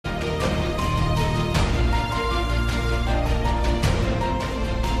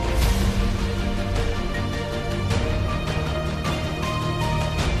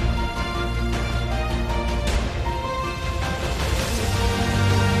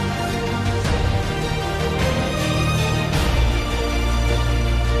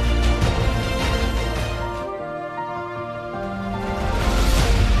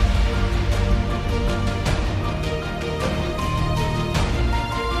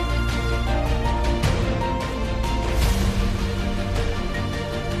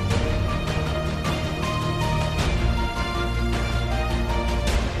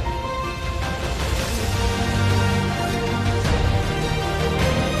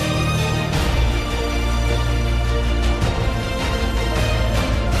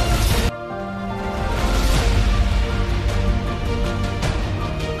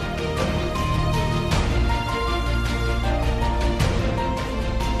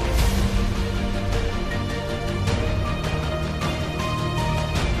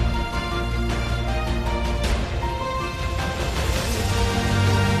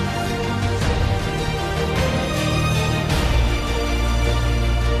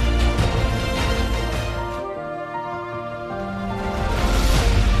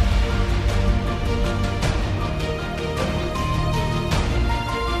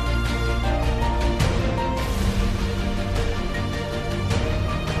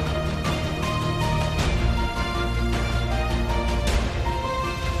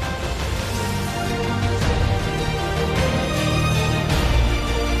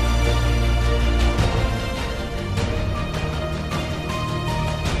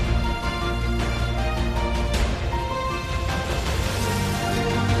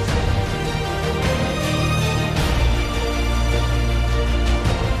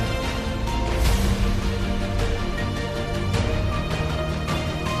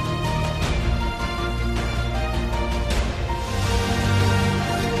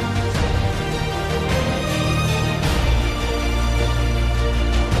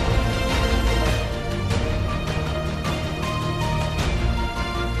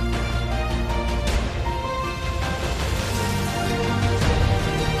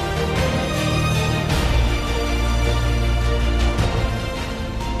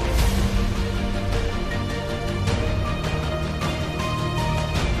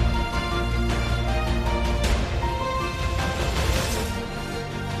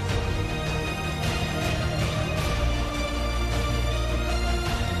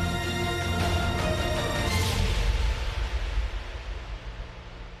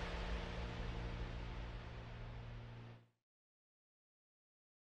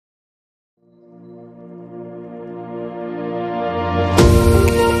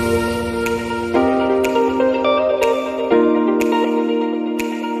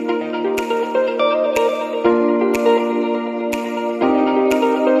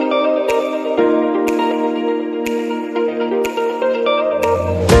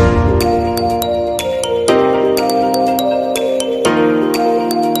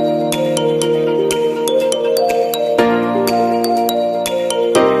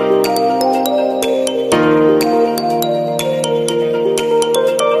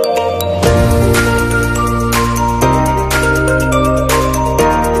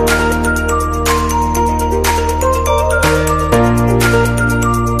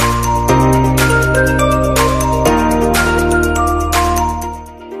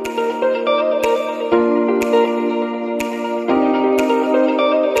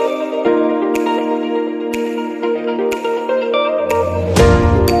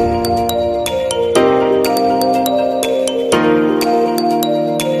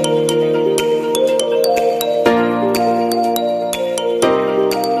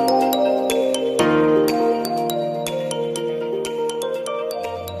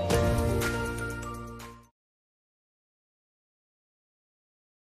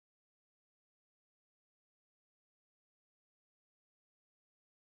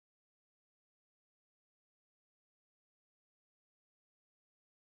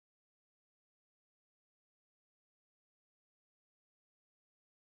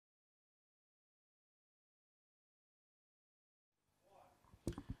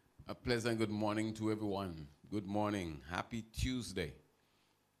A pleasant good morning to everyone. Good morning. Happy Tuesday.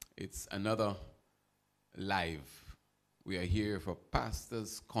 It's another live. We are here for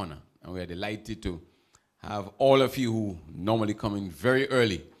Pastor's Corner, and we are delighted to have all of you who normally come in very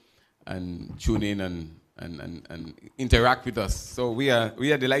early and tune in and interact with us. So we are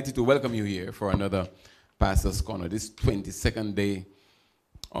delighted to welcome you here for another Pastor's Corner, this 22nd day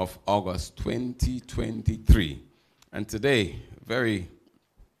of August 2023. And today, very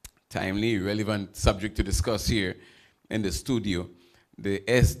timely, relevant subject to discuss here in the studio, the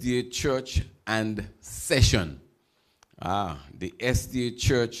SDA Church and Session. The SDA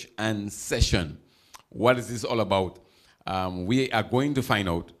Church and Session. What is this all about? We are going to find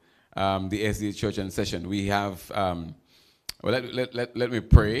out the SDA Church and Session. We have, let me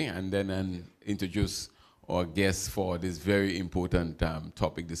pray and then introduce our guests for this very important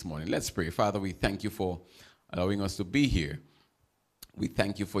topic this morning. Let's pray. Father, we thank you for allowing us to be here. We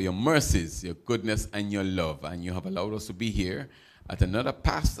thank you for your mercies, your goodness, and your love. And you have allowed us to be here at another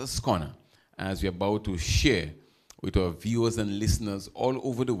Pastor's Corner as we're about to share with our viewers and listeners all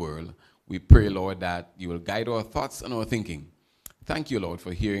over the world. We pray, Lord, that you will guide our thoughts and our thinking. Thank you, Lord,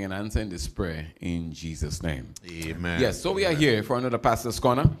 for hearing and answering this prayer in Jesus' name. Amen. Yes, so we are here for another Pastor's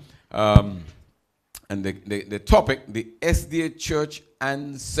Corner. And the topic, the SDA Church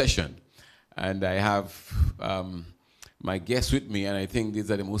and Session. And I have my guests with me, and I think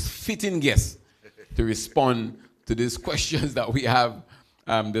these are the most fitting guests to respond to these questions that we have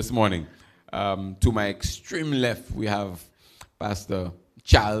this morning. To my extreme left, we have Pastor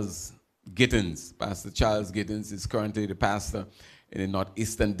Charles Gittins. Pastor Charles Gittins is currently the pastor in the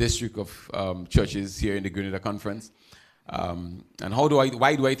Northeastern District of churches here in the Grenada Conference. And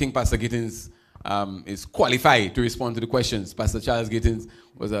why do I think Pastor Gittins is qualified to respond to the questions? Pastor Charles Gittins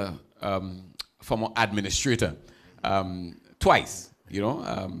was a former administrator. Twice,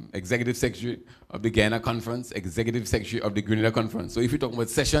 Executive Secretary of the Guyana Conference, Executive Secretary of the Grenada Conference. So if you're talking about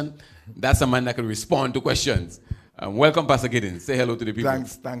session, that's a man that can respond to questions. Welcome, Pastor Giddens. Say hello to the people.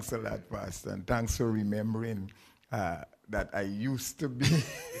 Thanks a lot, Pastor, and thanks for remembering that I used to be.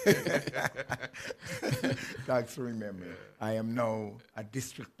 Thanks for remembering. I am now a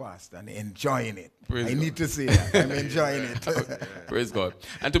district pastor and enjoying it. I need to say that. I'm enjoying it. Praise God.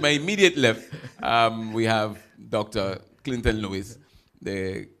 And to my immediate left, we have Dr. Clinton Lewis,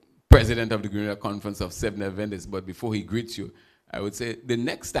 the president of the Grenada Conference of Seventh-day Adventists. But before he greets you, I would say the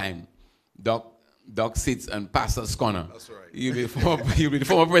next time Doc sits and Pastor's Corner. That's right. You'll be the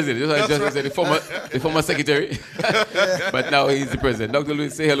former president. Just said the former secretary. But now he's the president. Dr.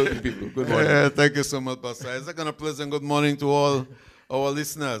 Lewis, say hello to the people. Good morning. Thank you so much, Pastor Isaac. And a pleasant good morning to all our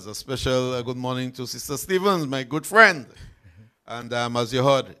listeners. A special good morning to Sister Stevens, my good friend. And as you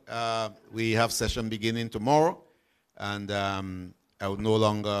heard, we have session beginning tomorrow. And I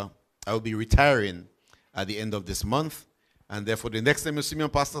will be retiring at the end of this month. And therefore, the next time you see me on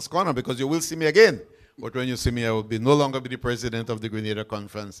Pastor's Corner, because you will see me again, but when you see me, I will no longer be the president of the Grenada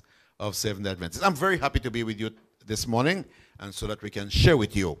Conference of Seventh-day Adventists. I'm very happy to be with you this morning, and so that we can share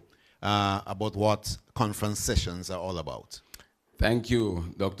with you about what conference sessions are all about. Thank you,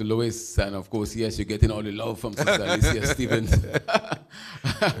 Dr. Lewis. And of course, yes, you're getting all the love from Sister Alicia Stevens.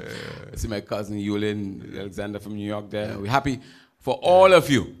 I see my cousin Yulin Alexander from New York there. We're happy for all of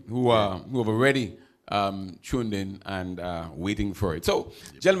you who have already tuned in and waiting for it. So,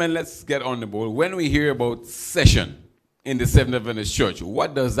 gentlemen, let's get on the board. When we hear about session in the Seventh-day Adventist Church,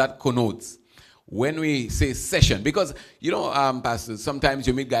 what does that connote? When we say session, because, pastors, sometimes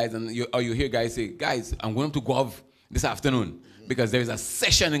you meet guys and you hear guys say, guys, I'm going to go off this afternoon because there is a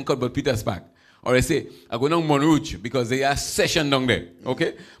session in Cuthbert Peters Park. Or they say, I'm going to Monrouge because there is a session down there.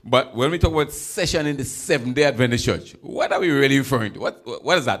 Okay? But when we talk about session in the Seventh-day Adventist Church, what are we really referring to?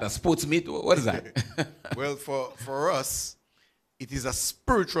 What is that? A sports meet? What is that? Well, for us, it is a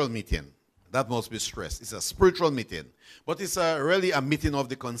spiritual meeting. That must be stressed. It's a spiritual meeting. But it's really a meeting of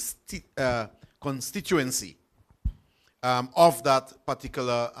the constituency of that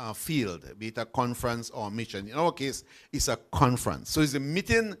particular field, be it a conference or a mission. In our case, it's a conference. So it's a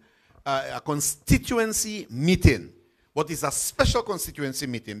meeting, a constituency meeting. But it's a special constituency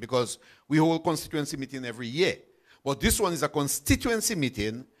meeting because we hold constituency meeting every year. But this one is a constituency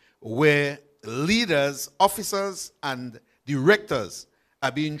meeting where leaders, officers, and directors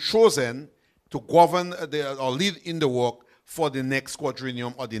are being chosen to govern or lead in the work for the next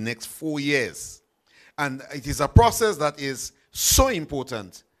quadrennium or the next 4 years. And it is a process that is so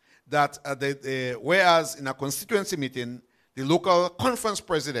important that whereas in a constituency meeting, the local conference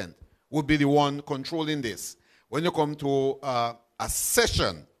president would be the one controlling this. When you come to a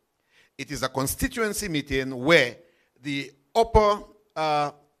session, it is a constituency meeting where the upper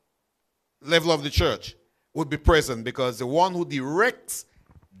level of the church would be present, because the one who directs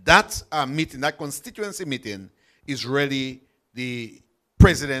that meeting, that constituency meeting, is really the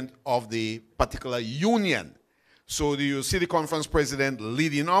president of the particular union. So you see the conference president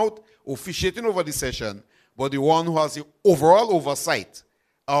leading out, officiating over the session, but the one who has the overall oversight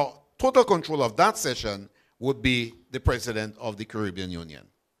or total control of that session would be the president of the Caribbean Union.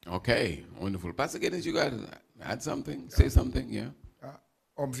 Okay, wonderful. Pastor Giddens, you got to add something, say something, yeah?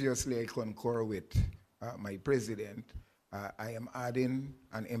 Obviously, I concur with my president. I am adding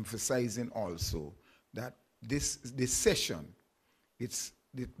and emphasizing also that this session,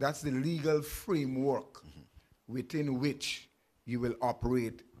 that's the legal framework within which you will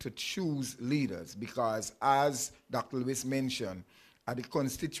operate to choose leaders, because as Dr. Lewis mentioned, at the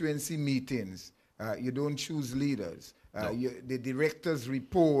constituency meetings, you don't choose leaders. No. The directors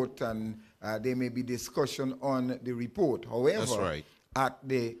report, and there may be discussion on the report. However, that's right. At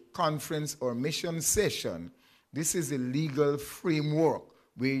the conference or mission session, this is a legal framework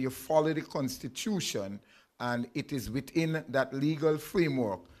where you follow the Constitution, and it is within that legal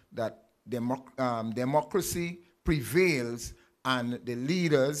framework that democracy prevails and the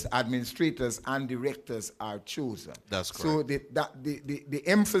leaders, administrators, and directors are chosen. That's correct. So the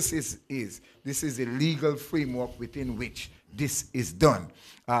emphasis is this is a legal framework within which this is done.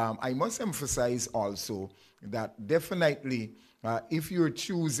 I must emphasize also that definitely if you're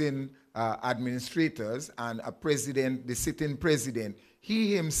choosing administrators and a president, the sitting president,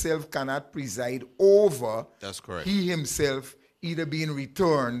 he himself cannot preside over. That's correct. He himself either being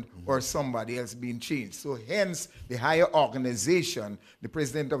returned or somebody else being changed. So hence, the higher organization, the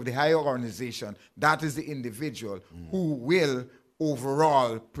president of the higher organization, that is the individual who will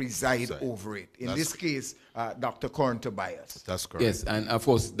overall preside over it. In this case, Dr. Corn Tobias. That's correct. Yes, and of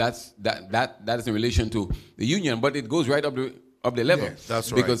course, that is in relation to the union, but it goes right up the level. Yes,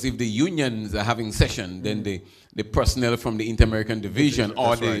 that's right. Because if the unions are having session, then the personnel from the Inter-American Division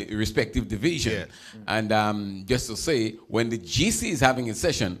or the respective division. Yeah. And just to say, when the GC is having a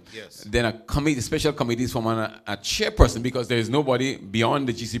session, then a committee, special committees from a chairperson, because there is nobody beyond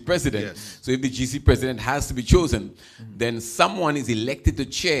the GC president. Yes. So if the GC president has to be chosen, then someone is elected to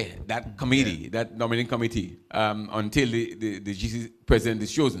chair that committee, that nominating committee, until the GC president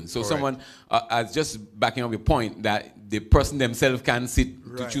is chosen. So someone, as just backing up your point, that the person themselves can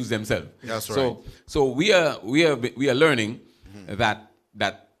sit to choose themselves. That's right. So we are learning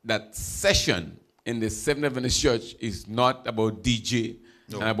that session in the Seventh Adventist Church is not about DJ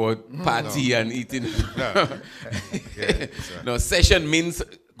and about party and eating. No, session means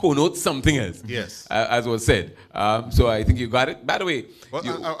connotes something else. Yes. As was said. So I think you got it. By the way, but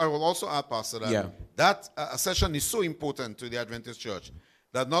I will also add, Pastor, that that session is so important to the Adventist Church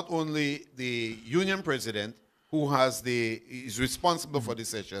that not only the union president, who is responsible for the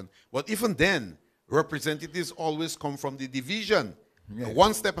session, but even then, representatives always come from the division,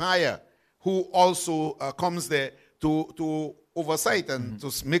 one step higher, who also comes there to oversight and to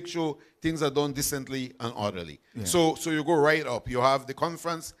make sure things are done decently and orderly. Yeah. So you go right up. You have the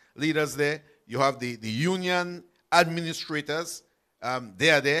conference leaders there. You have the union administrators.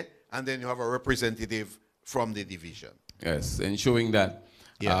 They are there. And then you have a representative from the division. Yes, ensuring that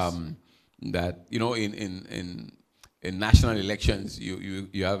that in national elections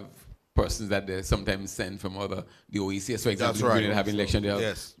you have persons that they sometimes send from the OECS, for example. That's right. They have election.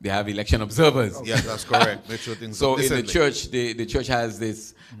 They have election observers. Yes, that's correct. Make sure things so in the church, the church has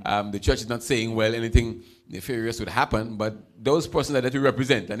this. The church is not saying, well, anything nefarious would happen, but those persons that we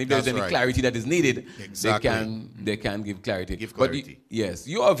represent, and if there's any clarity that is needed, they can give clarity. Give clarity. But yes,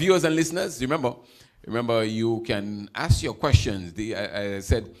 you are viewers and listeners. Remember, you can ask your questions. I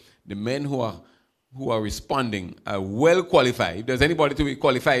said the men who are responding are well qualified. If there's anybody to be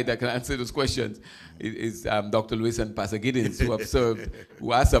qualified that can answer those questions, it is Dr. Lewis and Pastor Giddens, who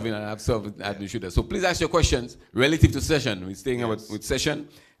are serving and have served administrators. So please ask your questions relative to session. We're staying with session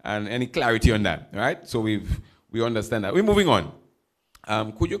and any clarity on that. All right? So we understand that. We're moving on.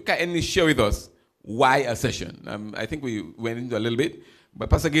 Could you kindly share with us why a session? I think we went into a little bit, but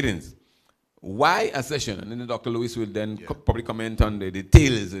Pastor Giddens, why a session? And then Dr. Lewis will then probably comment on the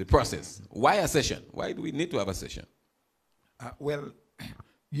details of the process. Why a session? Why do we need to have a session? Well,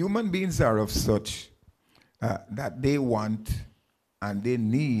 human beings are of such that they want and they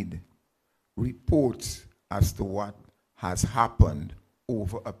need reports as to what has happened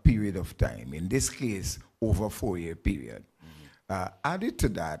over a period of time. In this case, over a 4-year period. Added to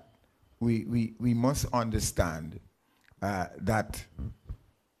that, we must understand that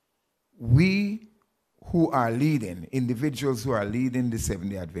we who are leading, individuals who are leading the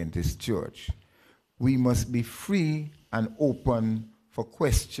Seventh-day Adventist Church, we must be free and open for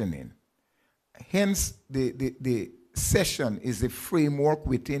questioning. hence, the session is a framework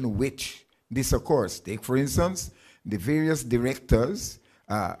within which this occurs. Take, for instance, the various directors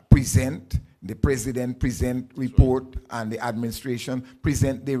present, the president present report, and the administration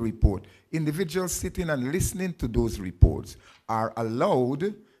present their report. Individuals sitting and listening to those reports are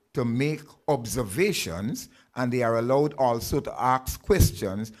allowed to make observations, and they are allowed also to ask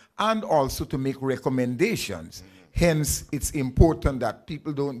questions and also to make recommendations. Hence, it's important that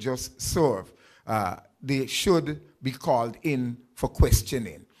people don't just serve. They should be called in for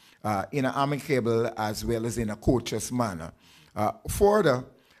questioning in an amicable as well as in a courteous manner. Further,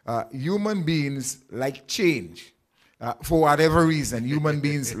 human beings like change. For whatever reason, human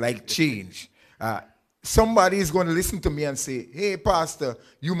beings like change. Somebody is going to listen to me and say, hey, Pastor,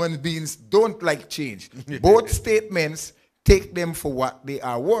 human beings don't like change. Both statements, take them for what they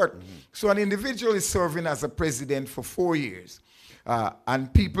are worth. So an individual is serving as a president for 4 years.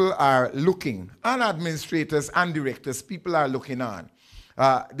 And people are looking, and administrators and directors, people are looking on.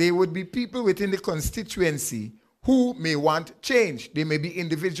 There would be people within the constituency who may want change. There may be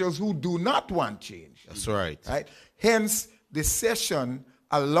individuals who do not want change. That's right. Right? Hence, the session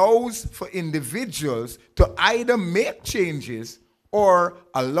allows for individuals to either make changes or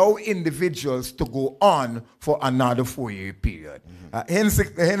allow individuals to go on for another 4-year period. Hence,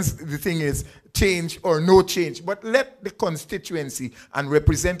 the thing is change or no change. But let the constituency and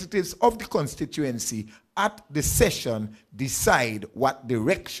representatives of the constituency at the session decide what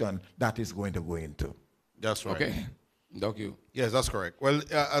direction that is going to go into. That's right. Okay. Thank you. Yes, that's correct. Well,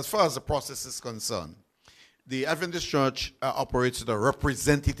 as far as the process is concerned, the Adventist Church operates with a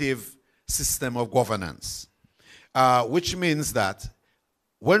representative system of governance, which means that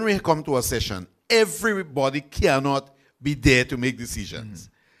when we come to a session, everybody cannot be there to make decisions.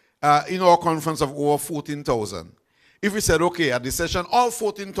 In our conference of over 14,000, if we said, okay, at the session, all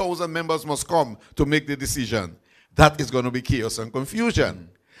 14,000 members must come to make the decision, that is going to be chaos and confusion.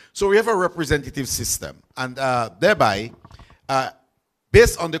 So we have a representative system, and thereby,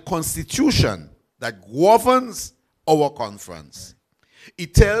 based on the constitution that governs our conference,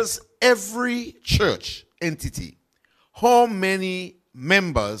 it tells every church entity how many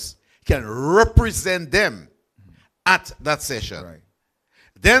members can represent them at that session. Right.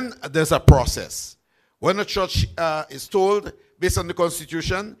 Then there's a process. When a church is told, based on the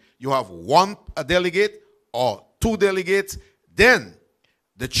constitution, you have one delegate or 2 delegates, then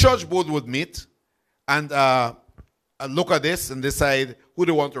the church board would meet and look at this and decide who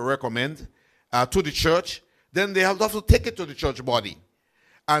they want to recommend to the church. Then they have to take it to the church body.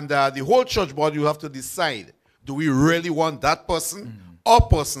 And the whole church body will have to decide, do we really want that person or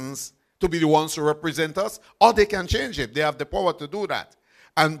persons to be the ones to represent us? Or they can change it. They have the power to do that.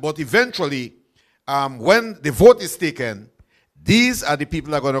 But eventually, when the vote is taken, these are the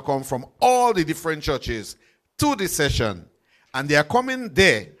people that are going to come from all the different churches to the session. And they are coming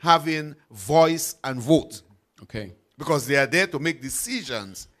there having voice and vote. Okay. Because they are there to make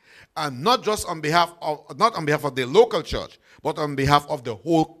decisions, and not just on behalf of, not on behalf of the local church, but on behalf of the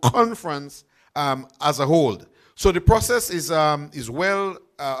whole conference as a whole. So the process is well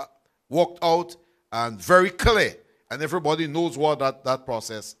worked out and very clear, and everybody knows what that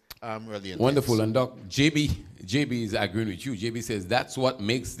process really entails. Wonderful. And Doc, JB is agreeing with you. JB says that's what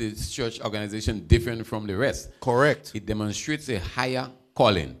makes this church organization different from the rest. Correct. It demonstrates a higher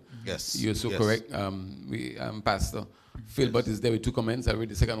calling. Yes. You're so Yes. correct. Pastor Philbert is there with 2 comments. I read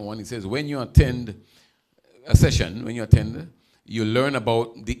the second one. He says, when you attend a session, you learn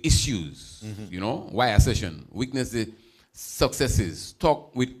about the issues, why a session, weaknesses, successes,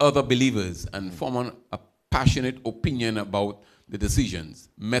 talk with other believers, and form a passionate opinion about the decisions,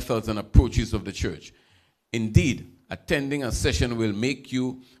 methods, and approaches of the church. Indeed, attending a session will make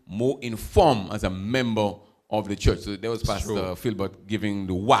you more informed as a member of the church. So there was Pastor Philbert giving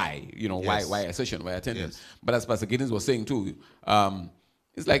the why, Yes. why a session, why attendance. Yes. But as Pastor Giddens was saying too,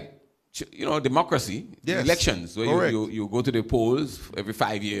 it's like, democracy, Yes. elections. So Correct. you go to the polls every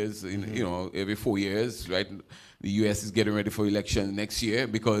 5 years, every 4 years, right? The U.S. is getting ready for election next year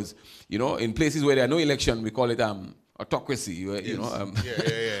because, in places where there are no election, we call it autocracy, where,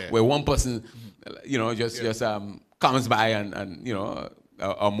 where one person, just comes by and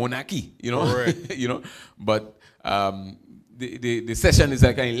a monarchy, Correct. But the session is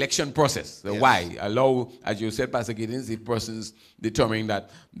like an election process. So why? Allow, as you said, Pastor Giddens, if persons determining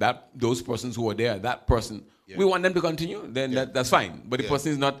that those persons who are there, that person, we want them to continue, then that's fine. But the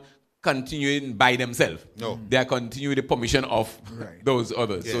person is not continuing by themselves. No. They are continuing with the permission of those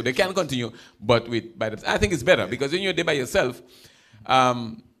others. So they can continue, but by themselves. I think it's better because when you're there by yourself,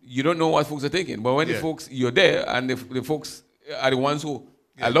 you don't know what folks are thinking. But when the folks, you're there, and the folks are the ones who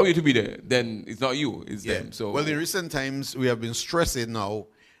allow you to be there, then it's not you, it's them. So well, in recent times, we have been stressing now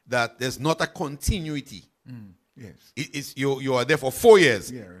that there's not a continuity. Yes. It's you are there for 4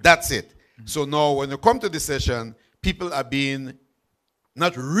 years. Yeah. That's it. So now when you come to the session, people are being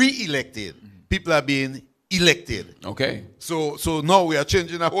not re-elected. People are being elected. okay. So now we are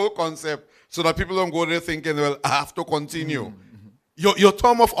changing the whole concept so that people don't go there thinking, well, I have to continue. Your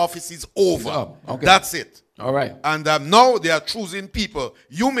term of office is over. up. Okay. That's it. All right. And now they are choosing people.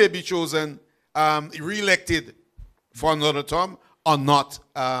 You may be chosen, re-elected for another term, or not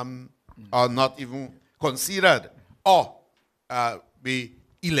even considered, or be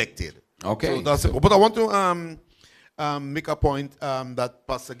elected. Okay. So that's it. But I want to make a point that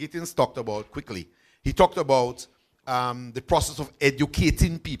Pastor Gittins talked about quickly. He talked about the process of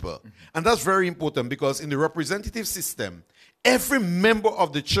educating people. And that's very important because in the representative system, every member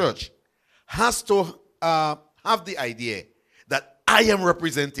of the church has to have the idea that I am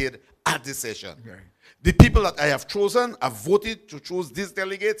represented at this session. Right. The people that I have chosen, have voted to choose these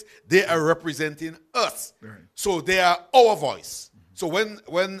delegates, they are representing us. Right. So they are our voice. So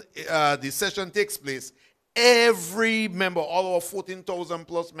when the session takes place, every member, all our 14,000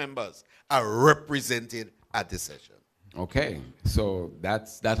 plus members, are represented at the session. Okay, so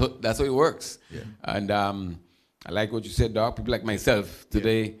that's how it works. Yeah. And I like what you said, Doc. People like myself,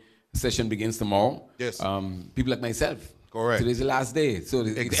 today session begins tomorrow. Yes. People like myself. Correct. Today's the last day, so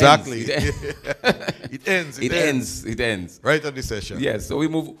Exactly. It ends. It ends. Right at the session. Yes. So we're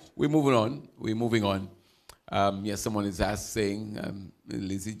moving on. We're moving on. Yes, someone is saying,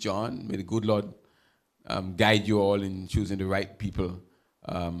 Lizzie John, may the good Lord guide you all in choosing the right people.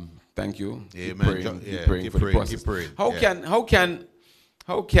 Thank you. Amen. Keep praying for the process. Keep praying. How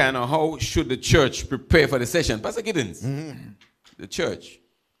can or how should the church prepare for the session? Pastor Giddens, the church.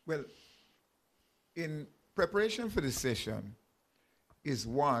 Well, in preparation for the session is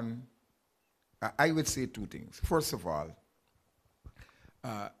one, I would say two things. First of all,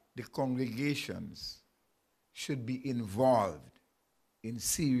 the congregations should be involved in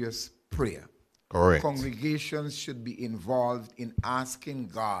serious prayer. Correct. Congregations should be involved in asking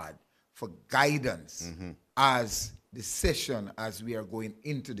God for guidance as the session, as we are going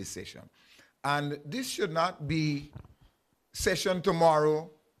into the session. And this should not be session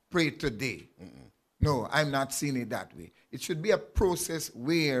tomorrow, pray today. No, I'm not seeing it that way. It should be a process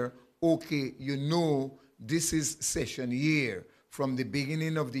where, okay, you know this is session year. From the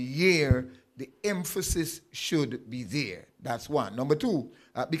beginning of the year, the emphasis should be there. That's one. Number two,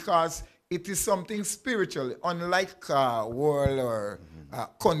 because it is something spiritual, unlike world or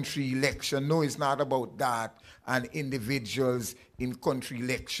country election. No, it's not about that. And individuals in country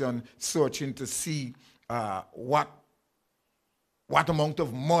election searching to see what amount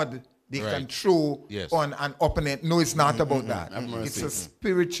of mud they can throw on an opponent. No, it's not about that. It's a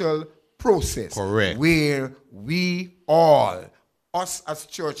spiritual process. Correct. Where we all, us as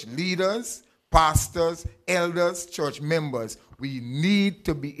church leaders, pastors, elders, church members, we need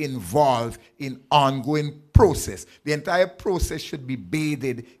to be involved in ongoing process. The entire process should be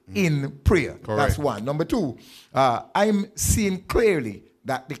bathed in prayer. Correct. That's one. Number two, I'm seeing clearly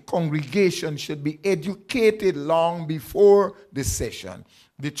that the congregation should be educated long before the session.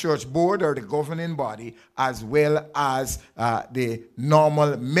 The church board or the governing body, as well as the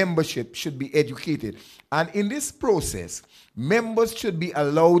normal membership, should be educated. And in this process, members should be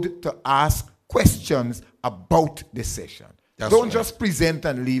allowed to ask questions about the session. Don't just present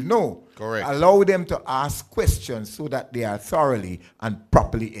and leave. No. Correct. Allow them to ask questions so that they are thoroughly and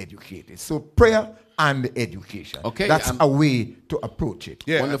properly educated. So prayer and education. Okay. That's a way to approach it.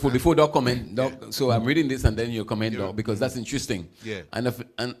 Yeah. Wonderful. Before Doc comment, Doc, so I'm reading this and then you comment, Doc, because that's interesting. Yeah.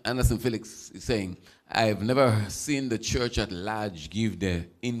 Anderson Felix is saying, I've never seen the church at large give their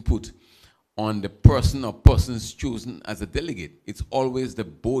input on the person or persons chosen as a delegate. It's always the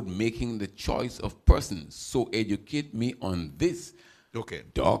board making the choice of persons. So educate me on this. Okay.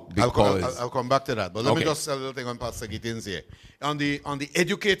 Doc, because I'll come back to that. But let me just say a little thing on Pastor Gittins here. On the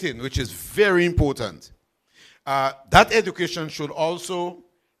educating, which is very important, that education should also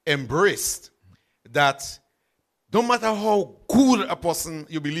embrace that no matter how good a person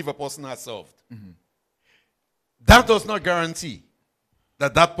you believe a person has served, that does not guarantee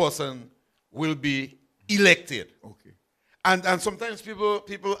that that person will be elected. Okay. And sometimes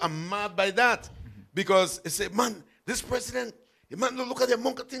people are mad by that because they say, man, this president, man, look at the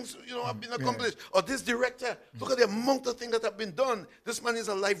amount of things have been accomplished. Or this director, look at the amount of things that have been done. This man is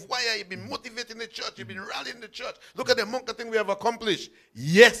a live wire. He's been motivating the church. He's been rallying the church. Look at the amount of things we have accomplished.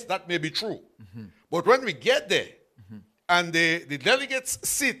 Yes, that may be true. But when we get there and the delegates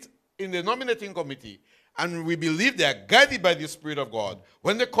sit in the nominating committee and we believe they are guided by the Spirit of God,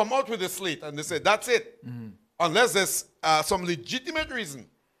 when they come out with a slate and they say, that's it, unless there's some legitimate reason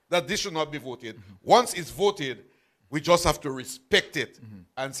that this should not be voted, once it's voted, we just have to respect it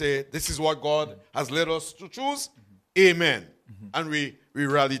and say, this is what God has led us to choose. Amen. And we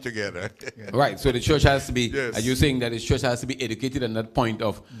rally together. Right. So the church has to be, Yes. are you saying that the church has to be educated at that point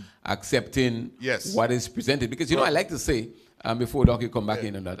of accepting Yes. what is presented? Because, you know, I like to say, before Doc, you come back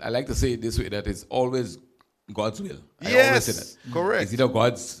in on that, I like to say it this way, that it's always God's will. I always say Yes, that. correct. It's either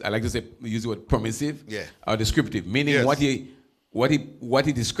God's, I like to say, use the word permissive or descriptive, meaning Yes. what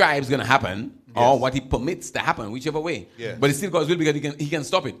he describes is going to happen, or what he permits to happen, whichever way. Yes. But it's still God's will because he can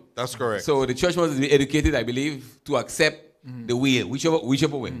stop it. That's correct. So the church must be educated, I believe, to accept the will,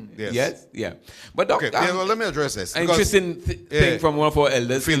 whichever way. Yes. Yes? Yeah. But Doc, Okay, well, let me address this. an because- interesting thing from one of our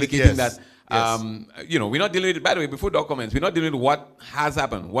elders indicating yes, that, you know, we're not dealing with it, by the way, before Doc comments, we're not dealing with what has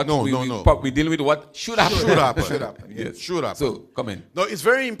happened. What No. We're dealing with what should happen. Should happen. Should happen, Yes. Should happen. So, comment. No, it's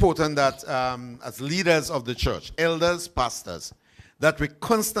very important that as leaders of the church, elders, pastors, that we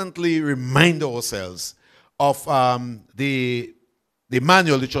constantly remind ourselves of the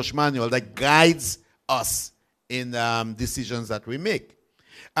manual, the church manual that guides us in decisions that we make.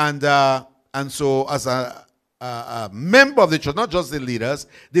 And so as a member of the church, not just the leaders,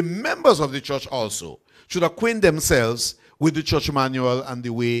 the members of the church also should acquaint themselves with the church manual and the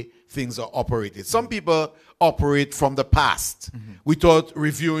way things are operated. Some people operate from the past without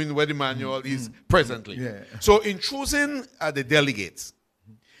reviewing where the manual is presently. Yeah. So in choosing the delegates,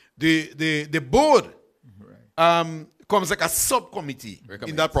 the board comes like a subcommittee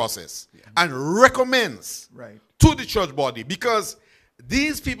in that process and recommends to the church body, because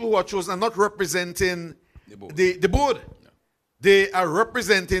these people who are chosen are not representing the board. No. They are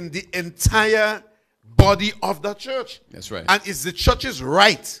representing the entire body of the church. That's right. And it's the church's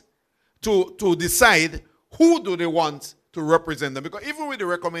right to decide who do they want to represent them. Because even with the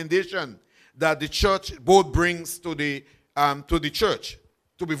recommendation that the church board brings to the church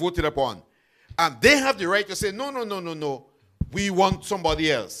to be voted upon, they have the right to say, no, we want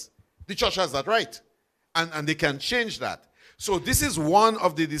somebody else. The church has that right. And they can change that. So this is one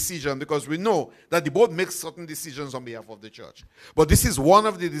of the decisions, because we know that the board makes certain decisions on behalf of the church. But this is one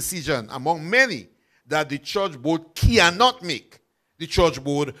of the decisions among many that the church board cannot make. The church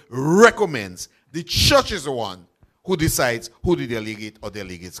board recommends. The church is the one who decides who the delegate or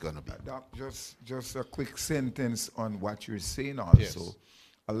delegate's going to be. Doc, just a quick sentence on what you're saying also. Yes.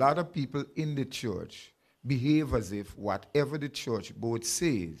 A lot of people in the church behave as if whatever the church board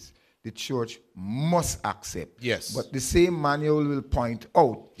says, the church must accept. Yes. But the same manual will point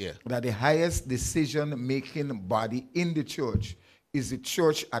out Yeah. that the highest decision-making body in the church is the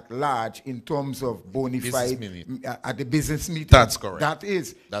church at large in terms of bona fide at the business meeting. That's correct. That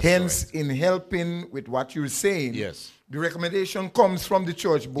is. That's Hence, correct. in helping with what you're saying, Yes. the recommendation comes from the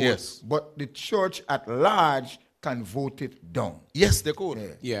church board, Yes. but the church at large can vote it down. Yes, they could.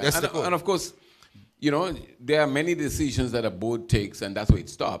 Yeah. Yes, and, they could. and of course, you know, there are many decisions that a board takes, and that's where it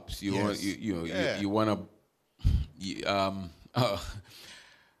stops. You Yes. you want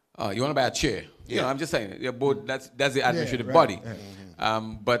to buy a chair. You know, I'm just saying, your board, that's the administrative body.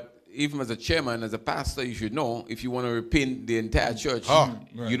 But even as a chairman, as a pastor, you should know, if you want to repaint the entire church,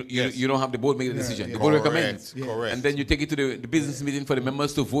 you don't have the board make the decision. The board recommends. Correct. And then you take it to the business meeting for the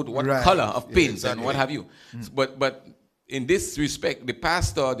members to vote what Right. color of paint exactly. and what have you. But in this respect, the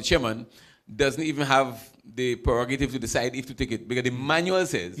pastor, the chairman, doesn't even have the prerogative to decide if to take it, because the manual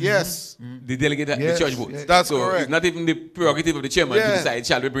says Yes. the delegate, Yes, the church votes. yes. That's so correct. it's not even the prerogative of the chairman to Yeah. decide,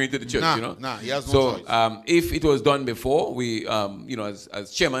 shall we bring it to the church, Nah, you know? nah, he has no so choice. if it was done before, we, you know,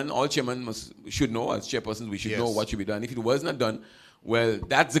 as chairman, all chairmen should know, as chairpersons, we should know Yes. what should be done. If it was not done, well,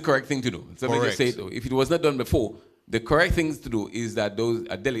 that's the correct thing to do. So let me just say Correct. it though. If it was not done before, the correct things to do is that those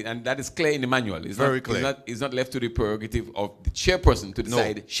are delegated, and that is clear in the manual. It's Very not, clear. It's not left to the prerogative of the chairperson to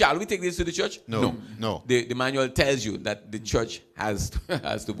decide, shall we take this to the church? No. The manual tells you that the church has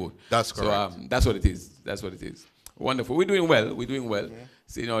to vote. That's correct. So that's what it is. That's what it is. Wonderful. We're doing well. We're doing well.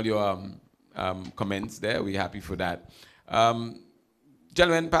 Seeing all your comments there. We're happy for that.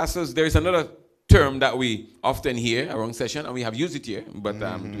 Gentlemen, pastors, there is another term that we often hear around session, and we have used it here, but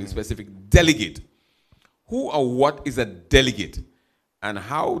to be specific, delegate. Who or what is a delegate? And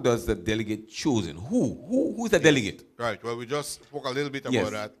how does the delegate chosen? Who is a delegate? Right. Well, we just spoke a little bit about Yes.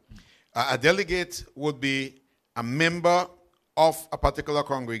 that. A delegate would be a member of a particular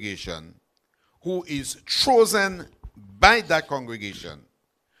congregation who is chosen by that congregation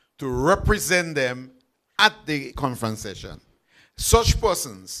to represent them at the conference session. Such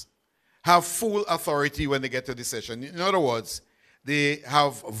persons have full authority when they get to the session. In other words, they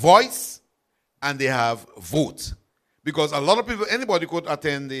have voice, and they have vote. Because a lot of people, anybody could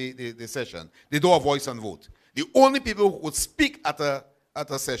attend the session. They don't have voice and vote. The only people who could speak at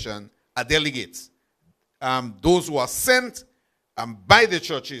a session are delegates. Those who are sent by the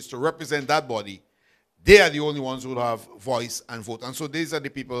churches to represent that body, they are the only ones who have voice and vote. And so these are the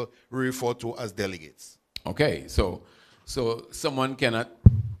people we refer to as delegates. Okay, so someone cannot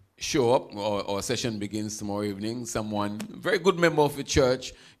show up, or a session begins tomorrow evening. Someone, very good member of the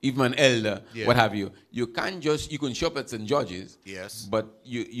church, even an elder, what have you. You can show up at St. George's, yes, but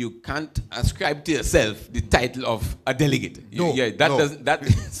you can't ascribe to yourself the title of a delegate. No,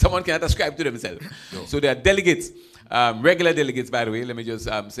 someone cannot ascribe to themselves. No. So there are delegates. Regular delegates, by the way, let me just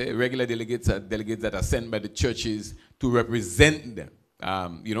say, regular delegates are delegates that are sent by the churches to represent them.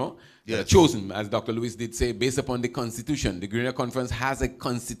 Yes. Chosen, as Dr. Lewis did say, based upon the Constitution. The Greener Conference has a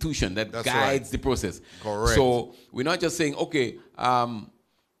Constitution that guides the process. Correct. So we're not just saying, okay,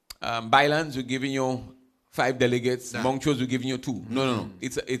 Bylands, we're giving you 5 delegates. Montrose, we're giving you 2. No.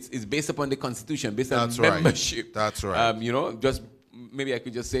 It's based upon the Constitution, based on membership. That's right. Just maybe I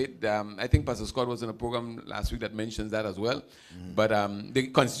could just say it. I think Pastor Scott was in a program last week that mentions that as well. But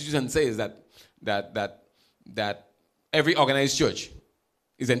the Constitution says that every organized church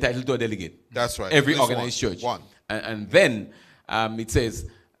is entitled to a delegate. That's right. Every organized church. One. And then it says,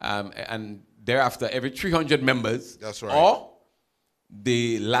 and thereafter, every 300 members. That's right. Or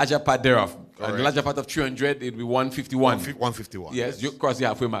the larger part thereof. The larger part of 300, it will be 151. 151. Yes, you cross the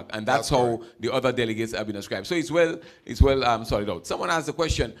halfway mark. And that's how correct. the other delegates have been ascribed. So it's well sorted out. Someone asked the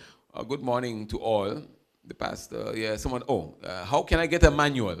question, good morning to all. The pastor, how can I get a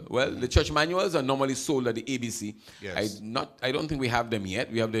manual? Well, the church manuals are normally sold at the ABC. Yes. I don't think we have them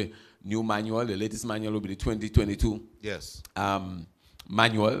yet. We have the new manual. The latest manual will be the 2022 yes.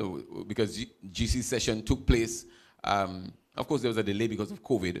 Manual, because GC session took place. Of course, there was a delay because of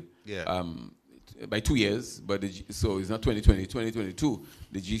COVID. Yeah. By 2 years, but so it's not 2020, 2022.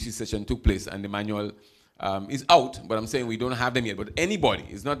 The GC session took place, and the manual is out, but I'm saying we don't have them yet. But anybody,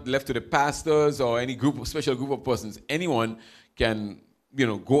 it's not left to the pastors or any special group of persons. Anyone can,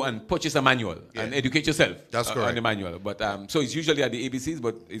 go and purchase a manual and educate yourself. That's correct. On the manual. But so it's usually at the ABCs,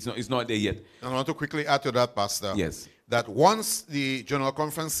 but it's not there yet. I want to quickly add to that, Pastor. Yes. That once the General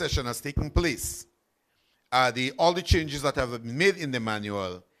Conference session has taken place, all the changes that have been made in the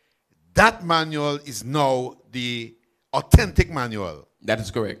manual, that manual is now the authentic manual. That is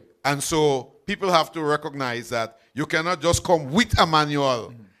correct. And so people have to recognize that you cannot just come with a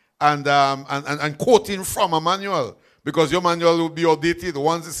manual and quoting from a manual, because your manual will be outdated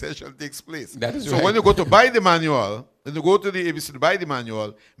once the session takes place. That is so right. when you go to buy the manual, when you go to the ABC to buy the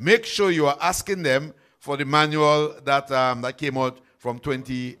manual, make sure you are asking them for the manual that came out from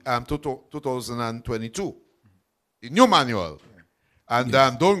 2022, the new manual, and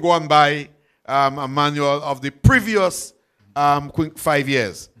don't go and buy a manual of the previous 5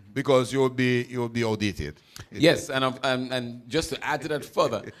 years, because you'll be outdated. Yes, and just to add to that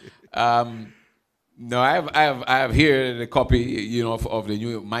further, no, I have here the copy, of the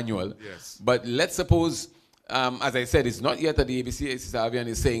new manual. Yes. But let's suppose, as I said, it's not yet at the ABC. Sister Avian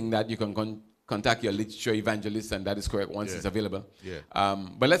is saying that you can contact your literature evangelist, and that is correct once it's available. Yeah.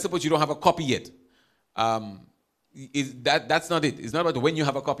 But let's suppose you don't have a copy yet. That's not it. It's not about when you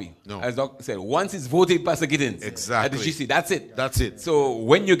have a copy. No. As Doc said, once it's voted, Pastor Giddens. Exactly. At the GC, that's it. That's it. So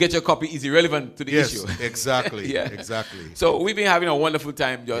when you get your copy is irrelevant to the issue. Yes, exactly. Yeah. Exactly. So we've been having a wonderful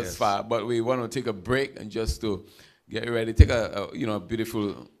time just far, but we want to take a break and just to get ready, take a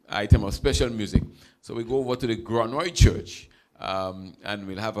beautiful item of special music. So we go over to the Gronroy Church, and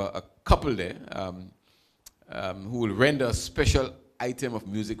we'll have a couple there who will render a special item of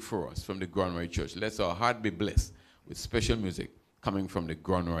music for us from the Gronroy Church. Let our heart be blessed with special music coming from the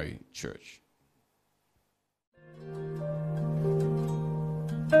Gronroy Church.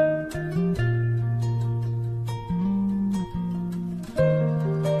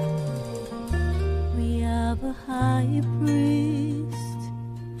 We have a high priest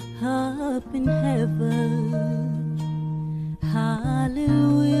up in heaven.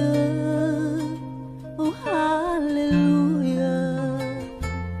 Hallelujah, oh hallelujah,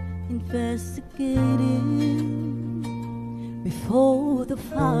 investigating before the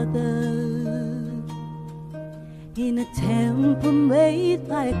Father in a temple made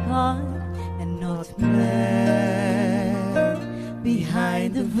by God and not man,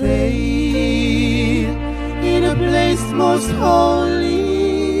 behind the veil in a place most holy.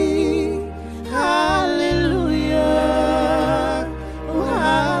 Hallelujah, oh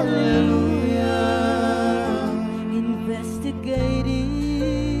hallelujah,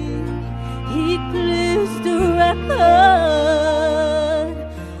 investigating, he clears the record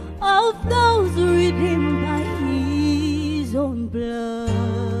of those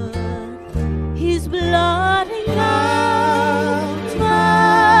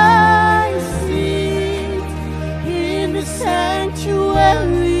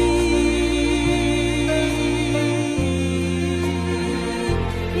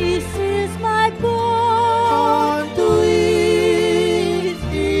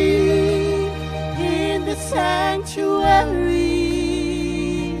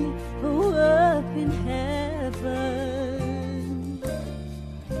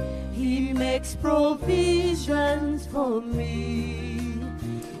makes provisions for me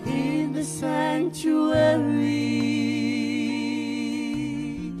in the sanctuary.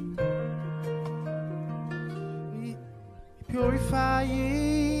 Purifying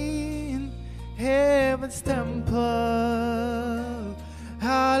heaven's temple.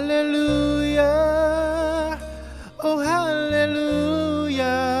 Hallelujah. Oh, hallelujah.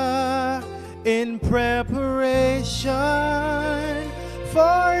 In preparation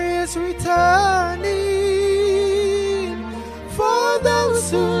for his returning, for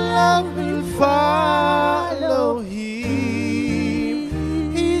those who love will follow him.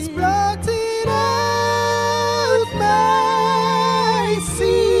 He's blotted out my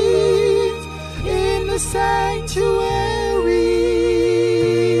sins in the sanctuary.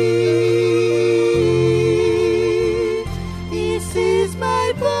 He sees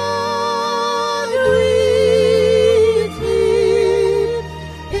my bond with him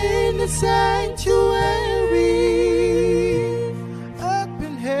in the sanctuary up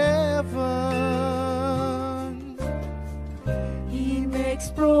in heaven. He makes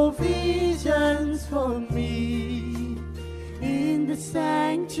provisions for me in the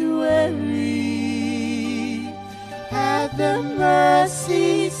sanctuary at the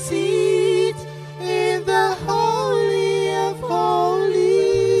mercy seat in the holy of holies,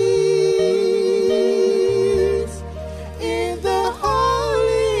 in the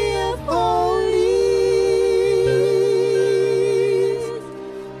holy of holies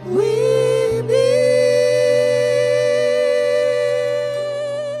we meet.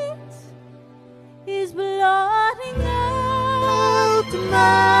 He's blotting out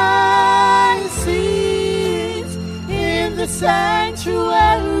my sins in the sanctuary.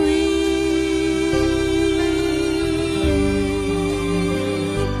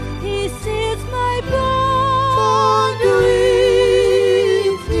 He sees my bond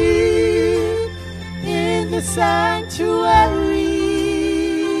with him in the sanctuary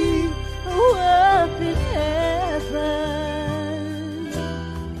up in heaven.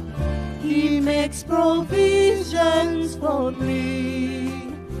 He makes provisions for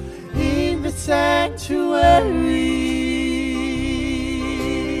me in the sanctuary.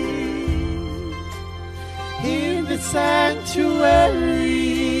 In the sanctuary.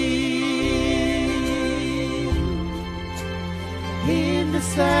 In the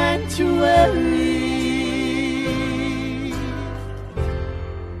sanctuary.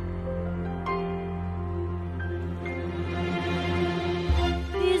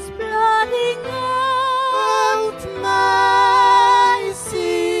 He's blotting out my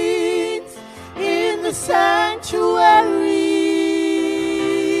sins in the sanctuary.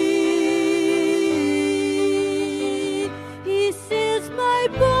 He sees my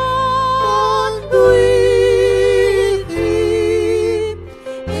bond with him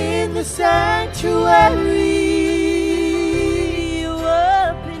in the sanctuary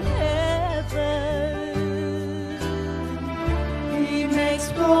up in heaven. He makes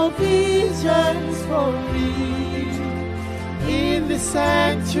provisions for me in the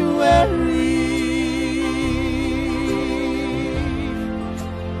sanctuary.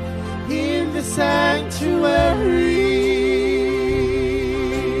 In the sanctuary.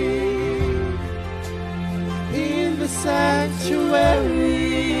 In the sanctuary.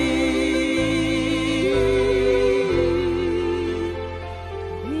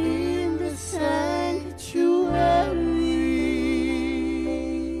 In the sanctuary.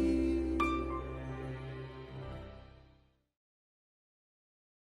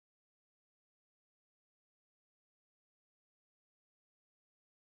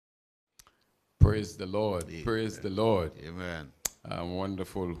 Praise the Lord. Praise the Lord. Amen.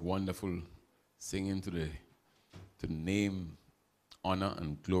 Wonderful, wonderful singing to the name, honor,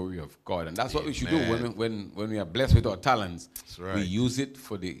 and glory of God. And that's what we should do when we are blessed with our talents. That's right. We use it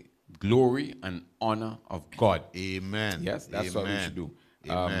for the glory and honor of God. Amen. Yes, that's what we should do.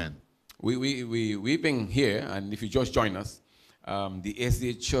 Amen. We've been here, and if you just join us, the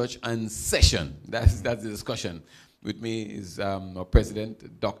SDA Church and Session. That's the discussion. With me is our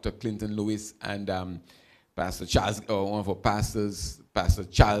president, Dr. Clinton Lewis, and Pastor Charles, one of our pastors, Pastor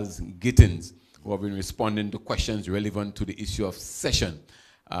Charles Gittins, who have been responding to questions relevant to the issue of session.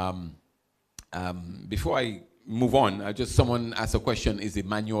 Before I move on, someone asked a question: is the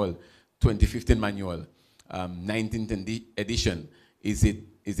manual, 2015 manual, 19th edition, is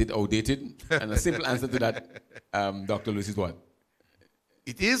it outdated? And a simple answer to that, Dr. Lewis, is what?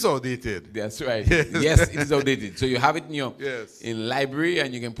 It is outdated. That's right. Yes, it is outdated. So you have it in your in library,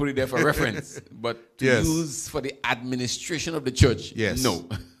 and you can put it there for reference. But to use for the administration of the church, no.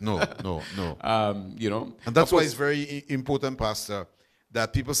 You know, And that's why it's very important, Pastor,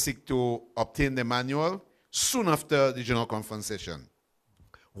 that people seek to obtain the manual soon after the General Conference session.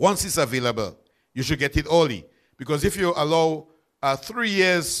 Once it's available, you should get it early. Because if you allow 3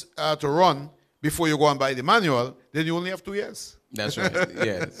 years to run before you go and buy the manual, then you only have 2 years. That's right.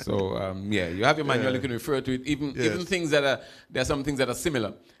 Yeah. So you have your manual. You can refer to it. Even things there are some things that are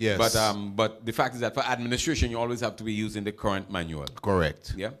similar. Yes. But the fact is that for administration, you always have to be using the current manual.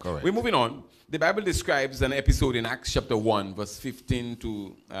 Correct. Yeah. Correct. We're moving on. The Bible describes an episode in Acts chapter 1, verse 15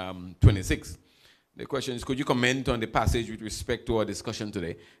 to 26. The question is, could you comment on the passage with respect to our discussion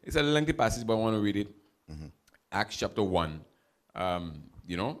today? It's a lengthy passage, but I want to read it. Mm-hmm. Acts chapter 1.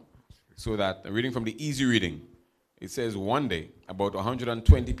 So that reading from the easy reading. It says, one day, about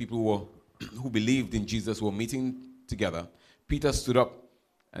 120 people who believed in Jesus were meeting together. Peter stood up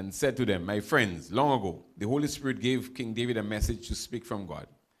and said to them, "My friends, long ago, the Holy Spirit gave King David a message to speak from God.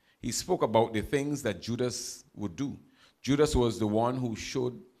 He spoke about the things that Judas would do. Judas was the one who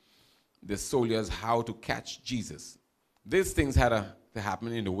showed the soldiers how to catch Jesus. These things had to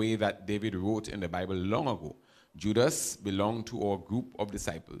happen in the way that David wrote in the Bible long ago. Judas belonged to our group of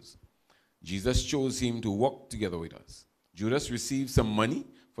disciples. Jesus chose him to work together with us. Judas received some money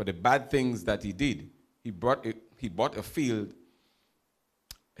for the bad things that he did. He bought a field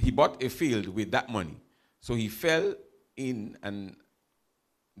with that money. So he fell in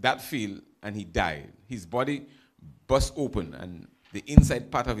that field and he died. His body burst open and the inside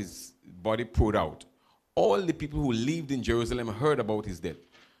part of his body poured out. All the people who lived in Jerusalem heard about his death.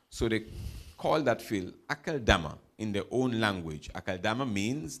 So they called that field Akeldama in their own language. Akeldama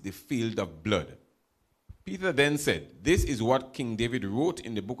means the field of blood. Peter then said, "This is what King David wrote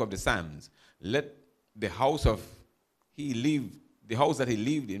in the book of the Psalms. Let the house that he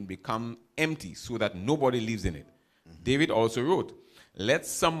lived in become empty so that nobody lives in it." Mm-hmm. David also wrote, "Let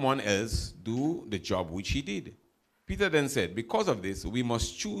someone else do the job which he did." Peter then said, "Because of this, we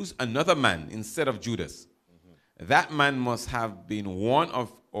must choose another man instead of Judas. Mm-hmm. That man must have been one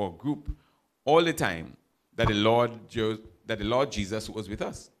of our group all the time that the Lord Jesus was with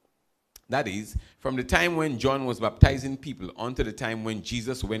us. That is, from the time when John was baptizing people until the time when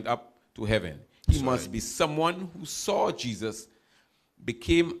Jesus went up to heaven. He must be someone who saw Jesus,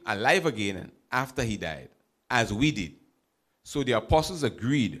 became alive again after he died, as we did." So the apostles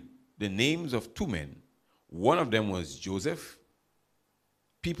agreed the names of 2 men. One of them was Joseph.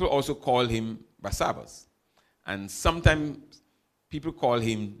 People also call him Barsabbas. And sometimes people call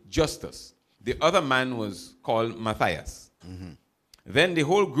him Justus. The other man was called Matthias. Mm-hmm. Then the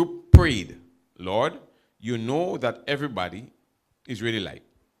whole group prayed, "Lord, you know that everybody is really like.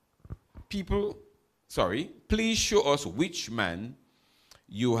 Please show us which man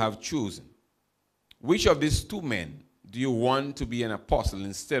you have chosen. Which of these 2 men do you want to be an apostle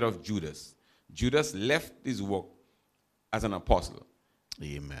instead of Judas? Judas left his work as an apostle.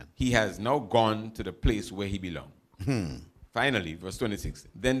 Amen. He has now gone to the place where he belonged." Finally, verse 26.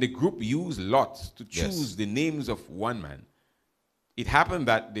 Then the group used lots to choose the names of one man. It happened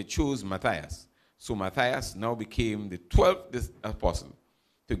that they chose Matthias. So Matthias now became the 12th apostle,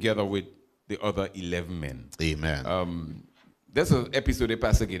 together with the other 11 men. Amen. That's an episode of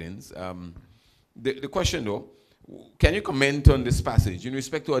Pastor Giddens. The question, though, can you comment on this passage in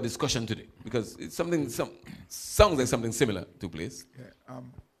respect to our discussion today? Because it's sounds like something similar took place. Yeah,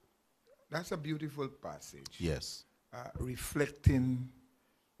 that's a beautiful passage. Yes. Reflecting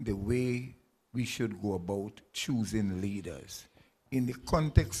the way we should go about choosing leaders. In the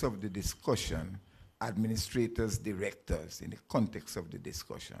context of the discussion, administrators, directors, in the context of the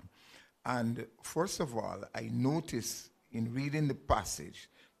discussion. And first of all, I noticed in reading the passage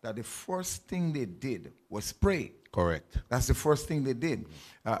that the first thing they did was pray. Correct. That's the first thing they did.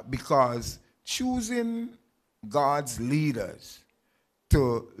 Because choosing God's leaders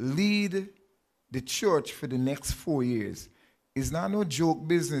to lead the church for the next 4 years is not no joke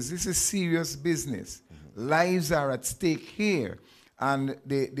business. This is serious business. Mm-hmm. Lives are at stake here. And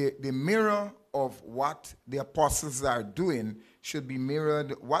the mirror of what the apostles are doing should be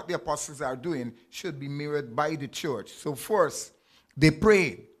mirrored. What the apostles are doing should be mirrored by the church. So first, they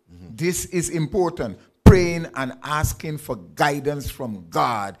prayed. Mm-hmm. This is important. Praying and asking for guidance from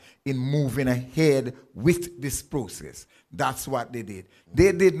God in moving ahead with this process. That's what they did.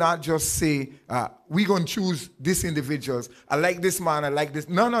 They did not just say, we're going to choose these individuals. I like this man, I like this.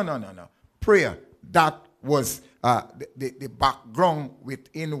 No. Prayer. That was the background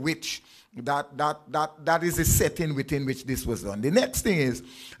within which that is the setting within which this was done. The next thing is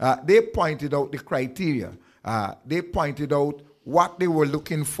they pointed out the criteria. They pointed out what they were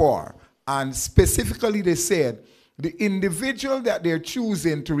looking for. And specifically they said the individual that they're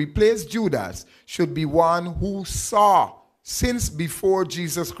choosing to replace Judas should be one who saw since before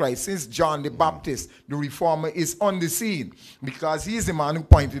Jesus Christ, since John the Baptist, the reformer, is on the scene, because he is the man who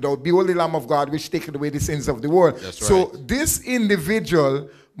pointed out, behold the Lamb of God which taketh away the sins of the world. That's so right. this individual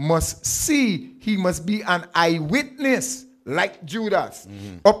must see, he must be an eyewitness like Judas,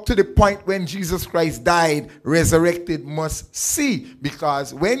 up to the point when Jesus Christ died, resurrected, must see,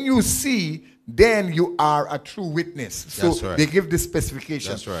 because when you see, then you are a true witness. So That's right. they give the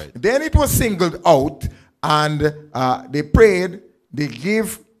specification. That's right. Then it was singled out, and they prayed, they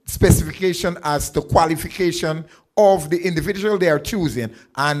give specification as to qualification of the individual they are choosing,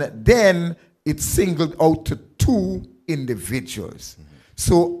 and then it's singled out to 2 individuals.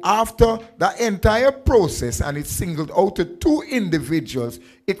 So after the entire process, and it's singled out to 2 individuals,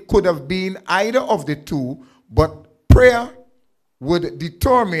 it could have been either of the 2, but prayer would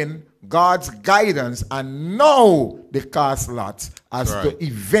determine God's guidance, and now they cast lots as Right. to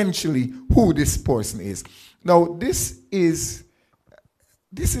eventually who this person is. Now, this is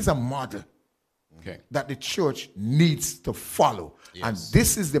a model Okay. that the church needs to follow. Yes. And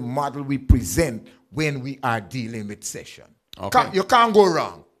this is the model we present when we are dealing with session. Okay. You can't go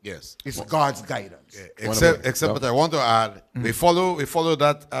wrong. Yes. It's God's guidance. Except that I want to add, we follow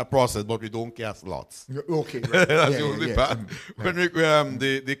that process, but we don't cast lots. Okay, right. That's Yeah, the only yeah, part. yeah. When we,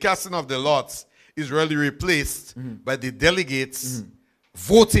 the casting of the lots is really replaced by the delegates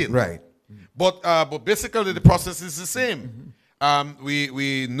voting. Right. But basically the process is the same.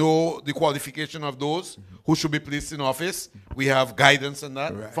 We know the qualification of those who should be placed in office. We have guidance on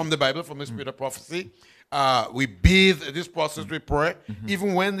that Right. from the Bible, from the Spirit of prophecy. We bathe this process with prayer,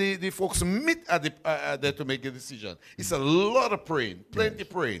 even when the folks meet at there to make a decision. It's a lot of praying, plenty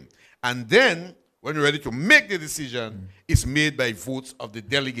praying. And then, when you're ready to make the decision, it's made by votes of the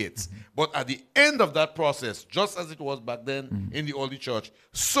delegates. But at the end of that process, just as it was back then in the early church,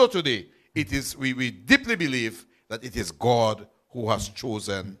 so today, it is. We deeply believe that it is God who has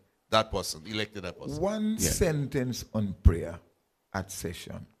chosen that person, elected that person. One sentence on prayer at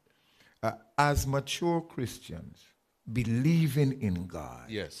session. As mature Christians, believing in God,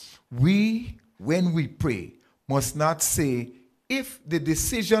 Yes. we, when we pray, must not say, if the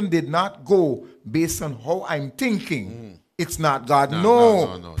decision did not go based on how I'm thinking, it's not God.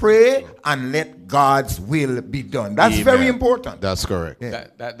 No, pray and let God's will be done. That's Amen. very important. That's correct. Yeah.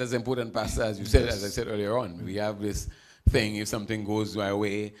 That's important, Pastor, as you said, as I said earlier on. We have this thing, if something goes my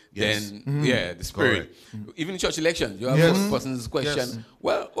way, Yes. then the spirit. Even in church elections, you have one person's question,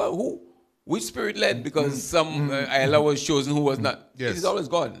 well, which spirit led? Because some Ayala was chosen who was not. Yes. It is always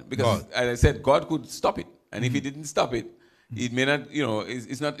God. Because, as I said, God could stop it. And if he didn't stop it, it may not,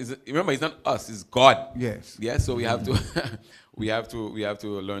 it's not, remember, it's not us, it's God. Yes. Yeah, so we have to, we have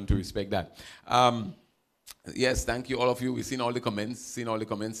to learn to respect that. Yes, thank you, all of you. We've seen all the comments.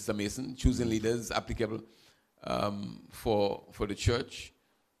 It's amazing. Choosing leaders applicable for the church.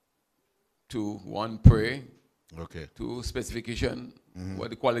 To 1, pray. Okay. 2, specification. What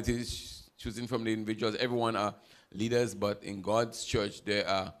the qualities, choosing from the individuals. Everyone are leaders, but in God's church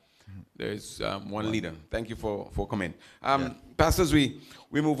there's one leader. Thank you for comment. Pastors, we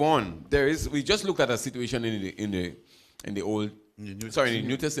move on. We just looked at a situation in the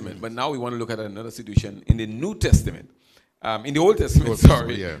New Testament, but now we want to look at another situation in the New Testament. In the Old Testament,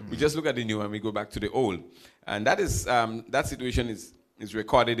 we just look at the New and we go back to the Old, and that situation is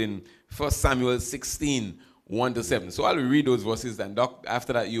recorded in 1 Samuel 16. 1-7. So I'll read those verses, and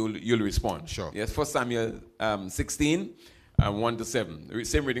after that you'll respond. Sure. Yes, 1 Samuel 16, 1-7.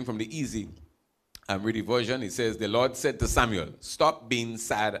 Same reading from the easy reading version. It says, "The Lord said to Samuel, stop being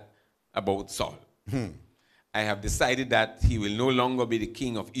sad about Saul. I have decided that he will no longer be the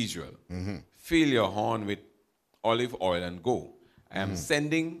king of Israel. Fill your horn with olive oil and go. I am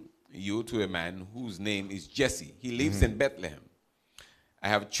sending you to a man whose name is Jesse. He lives in Bethlehem. I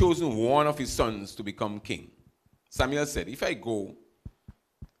have chosen one of his sons to become king." Samuel said, "If I go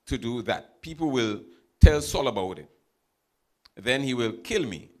to do that, people will tell Saul about it. Then he will kill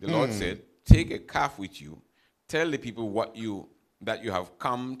me." The Lord said, "Take a calf with you. Tell the people that you have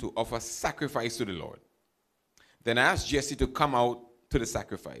come to offer sacrifice to the Lord. Then ask Jesse to come out to the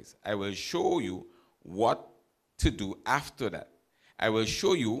sacrifice. I will show you what to do after that. I will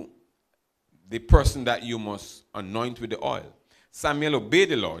show you the person that you must anoint with the oil." Samuel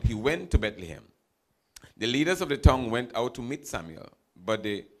obeyed the Lord. He went to Bethlehem. The leaders of the town went out to meet Samuel, but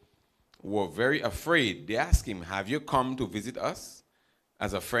they were very afraid. They asked him, "Have you come to visit us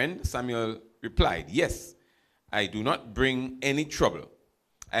as a friend?" Samuel replied, "Yes, I do not bring any trouble.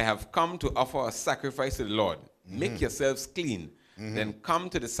 I have come to offer a sacrifice to the Lord. Make yourselves clean, then come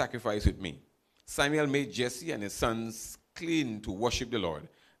to the sacrifice with me." Samuel made Jesse and his sons clean to worship the Lord.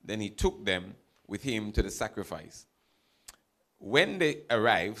 Then he took them with him to the sacrifice. when they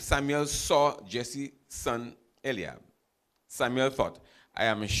arrived, Samuel saw Jesse's son Eliab. Samuel thought, I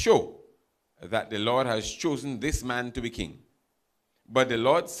am sure that the Lord has chosen this man to be king. But the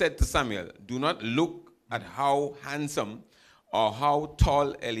Lord said to Samuel, do not look at how handsome or how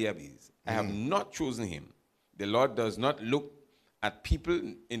tall Eliab is. I have not chosen him. The Lord does not look at people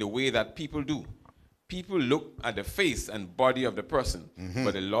in the way that people do. People look at the face and body of the person,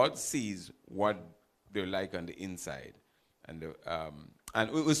 but the Lord sees what they're like on the inside.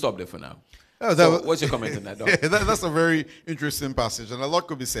 And we'll stop there for now. So what's your comment on that, Doc? That's a very interesting passage, and a lot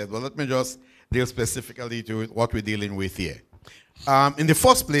could be said, but let me just deal specifically to what we're dealing with here. In the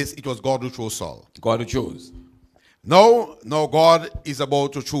first place, it was God who chose Saul. God who chose. Now God is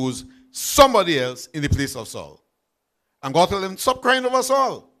about to choose somebody else in the place of Saul. And God told him, stop crying over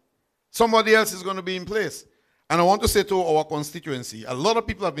Saul. Somebody else is going to be in place. And I want to say to our constituency, a lot of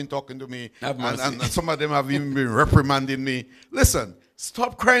people have been talking to me, and some of them have even been reprimanding me. Listen,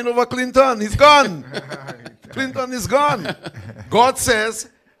 stop crying over Clinton. He's gone. Clinton is gone. God says,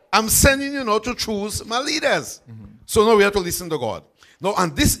 I'm sending you now to choose my leaders. So now we have to listen to God. Now,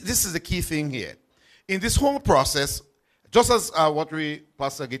 and this is the key thing here. In this whole process, just as what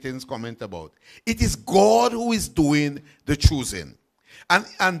Pastor Gittins comment about, it is God who is doing the choosing.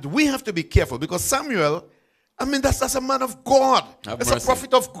 And we have to be careful, because Samuel, I mean, that's a man of God. That's a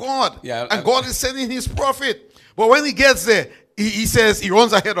prophet of God. Yeah, and God is sending his prophet. But when he gets there, he says, he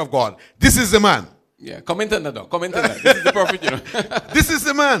runs ahead of God. This is the man. Yeah, comment on that, though. Comment on that. This is the prophet, you know. This is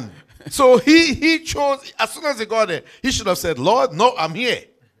the man. So he chose, as soon as he got there, he should have said, Lord, no, I'm here.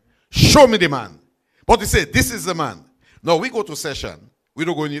 Show me the man. But he said, this is the man. Now, we go to session. We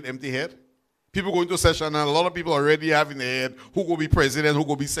don't go in with empty head. People go into session, and a lot of people already have in their head who will be president, who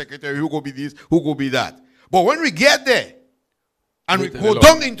will be secretary, who will be this, who will be that. But when we get there, and we go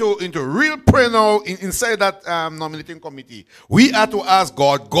down into real prayer now inside that nominating committee, we have to ask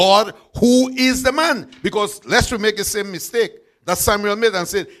God, who is the man? Because lest we make the same mistake that Samuel made and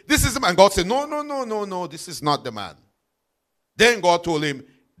said, this is the man. God said, no, this is not the man. Then God told him,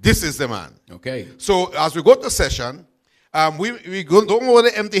 this is the man. Okay. So as we go to session, we don't go with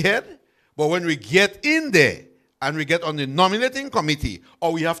the empty head, but when we get in there and we get on the nominating committee,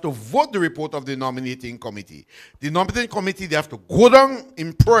 or we have to vote the report of the nominating committee, the nominating committee, they have to go down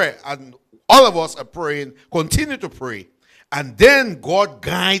in prayer, and all of us are praying, continue to pray, and then God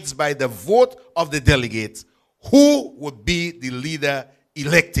guides by the vote of the delegates who would be the leader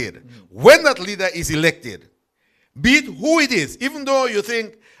elected. When that leader is elected, be it who it is, even though you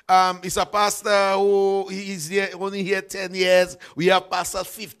think it's a pastor who is only here 10 years, we have pastors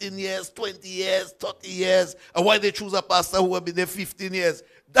 15 years, 20 years, 30 years, and why they choose a pastor who will be there 15 years?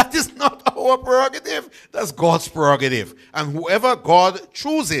 That is not our prerogative. That's God's prerogative. And whoever God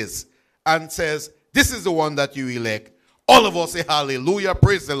chooses and says, this is the one that you elect, all of us say hallelujah,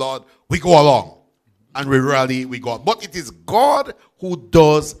 praise the Lord, we go along. And we rally with God. But it is God who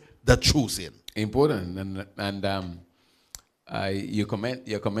does the choosing. Important. And your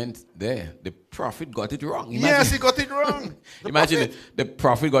comment there, the prophet got it wrong. Imagine. Yes, he got it wrong. Imagine the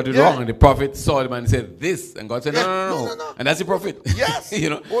prophet got it wrong, and the prophet saw him and said this, and God said, no. And that's the prophet. Yes. You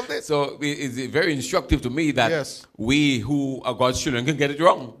know. So it's very instructive to me that we who are God's children can get it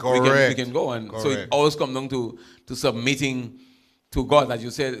wrong. Correct. We can go. And so it always comes down to submitting to God, as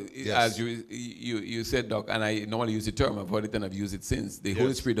you said, as you said, Doc, and I normally use the term, I've heard it and I've used it since. The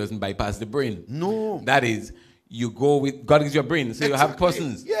Holy Spirit doesn't bypass the brain. No. That is, you go with, God is your brain, so you have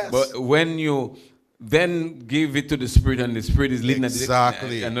persons. Yes. But when you then give it to the Spirit, and the Spirit is leading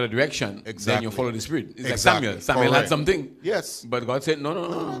another direction, then you follow the Spirit. It's like Samuel. Samuel had something. Yes. But God said,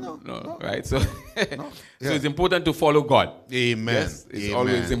 no. Right? So, so it's important to follow God. Amen. Yes, it's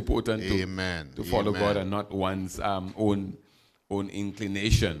always important to follow God and not one's own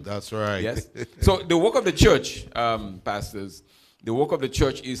inclination. That's right. Yes. So the work of the church, pastors, the work of the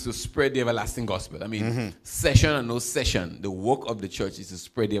church is to spread the everlasting gospel. I mean, session or no session, the work of the church is to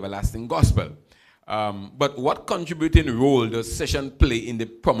spread the everlasting gospel. But what contributing role does session play in the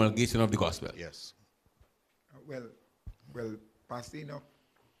promulgation of the gospel? Yes. Well, Pastor, you know,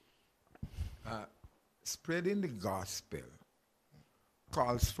 spreading the gospel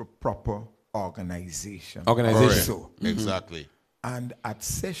calls for proper organization. So, exactly. And at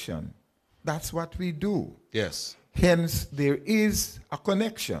session, that's what we do. Yes. Hence, there is a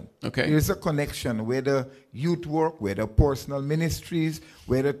connection. Okay. There is a connection, whether youth work, whether personal ministries,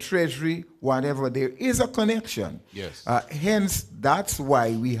 whether treasury, whatever, there is a connection. Yes. Hence, that's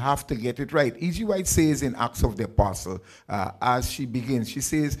why we have to get it right. E.G. White says in Acts of the Apostle, as she begins, she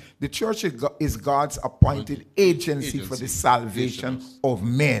says, the church is God's appointed agency for the salvation of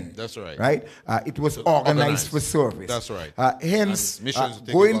men. That's right. Right? It was organized for service. That's right. Hence, And missions to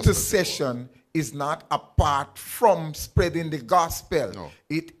take going the to gospel to session is not apart from spreading the gospel. No.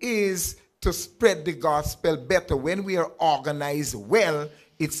 It is to spread the gospel better. When we are organized well,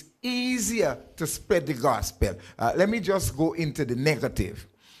 it's easier to spread the gospel. Let me just go into the negative.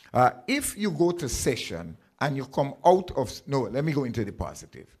 If you go to session and you come out of, no, let me go into the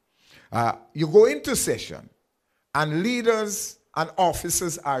positive. You go into session and leaders and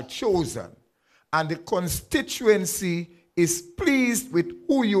officers are chosen and the constituency is pleased with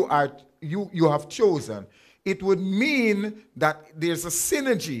who you have chosen, it would mean that there's a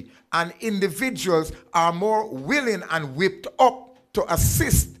synergy and individuals are more willing and whipped up to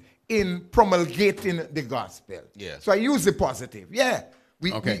assist in promulgating the gospel. Yes. So I use the positive. Yeah.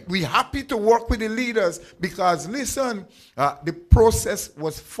 We happy to work with the leaders because, listen, the process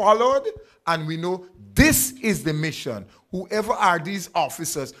was followed and we know this is the mission. Whoever are these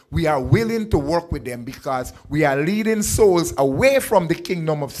officers, we are willing to work with them because we are leading souls away from the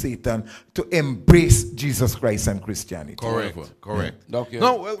kingdom of Satan to embrace Jesus Christ and Christianity. Correct. Doc, yeah.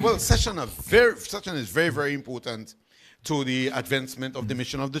 No, well, session is very, very important to the advancement of the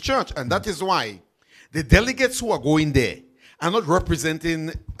mission of the church. And that is why the delegates who are going there are not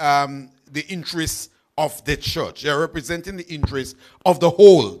representing the interests of the church. They are representing the interests of the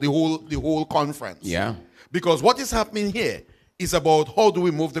whole conference. Yeah. Because what is happening here is about how do we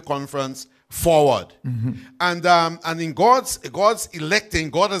move the conference forward. And in God's electing,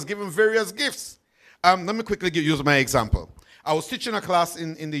 God has given various gifts. Let me quickly use my example. I was teaching a class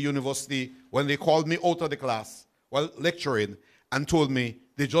in the university when they called me out of the class while lecturing and told me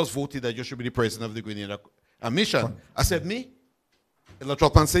they just voted that you should be the president of the Grenada mission. I said, me?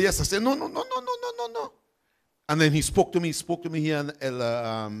 Electropan said yes. I said, no. And then he spoke to me here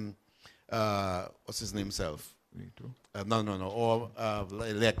and what's his name self? No.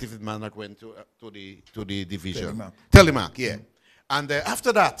 The activity man that went to the division. Telemark, yeah. And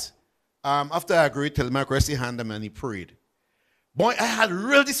after that, after I agreed, Telemark raised his hand and he prayed. Boy, I had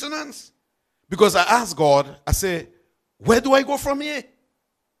real dissonance. Because I asked God, I said, where do I go from here?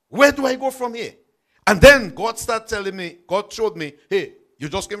 Where do I go from here? And then God started telling me, God showed me, hey, you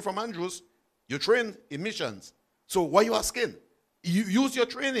just came from Andrews. You trained in missions. So why are you asking? You use your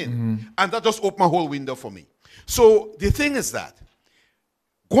training. And that just opened a whole window for me. So the thing is that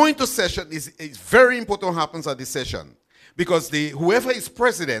going to session is very important what happens at the session. Because whoever is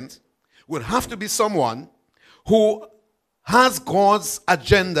president will have to be someone who has God's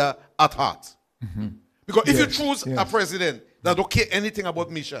agenda at heart. Because if you choose a president that don't care anything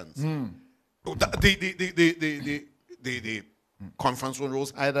about missions, the conference won't rose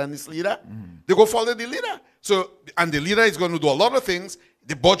higher than its leader. They go follow the leader. So, and the leader is going to do a lot of things.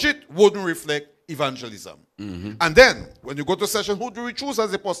 The budget wouldn't reflect evangelism. And then, when you go to session, who do we choose as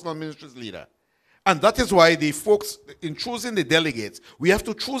the personal ministries leader? And that is why the folks, in choosing the delegates, we have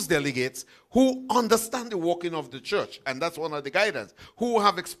to choose delegates who understand the working of the church. And that's one of the guidance. Who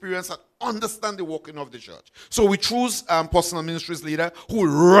have experience and understand the working of the church. So we choose personal ministries leader who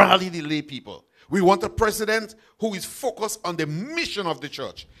will rally the lay people. We want a president who is focused on the mission of the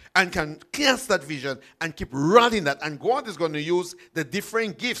church and can cast that vision and keep rallying that. And God is going to use the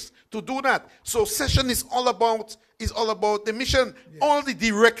different gifts to do that. So session is all about the mission. Yes. All the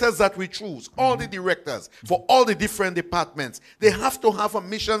directors that we choose, all the directors for all the different departments, they have to have a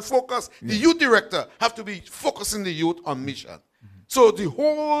mission focus. Yes. The youth director have to be focusing the youth on mission. So the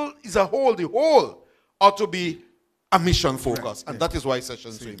whole ought to be a mission focus, and that is why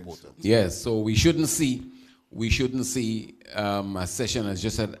session is so important. Yes, so we shouldn't see a session as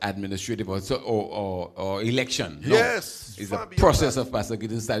just an administrative or election. No. Yes, it's a process of Pastor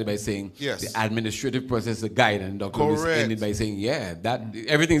Gideon started by saying the administrative process is a guide, and Dr. Lewis ended by saying, that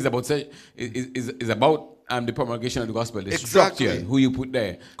everything is about is about the promulgation of the gospel, the structure, who you put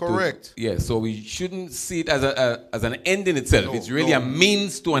there. Correct. So we shouldn't see it as an end in itself. No, it's really a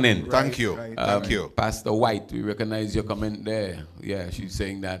means to an end. Thank you. Thank you. Pastor White, we recognize your comment there. Yeah, she's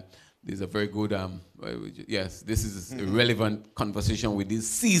saying that this is a very good, yes, this is a relevant conversation with this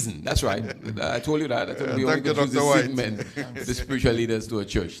season. That's right. I told you that. I told you we only could choose the season men, the spiritual leaders to a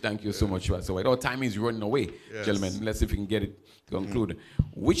church. Thank you so much, Pastor White. Our time is running away, gentlemen. Let's see if we can get it to conclude.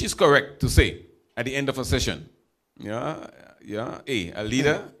 Which is correct to say at the end of a session, a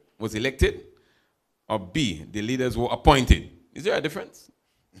leader was elected, or B, the leaders were appointed? Is there a difference?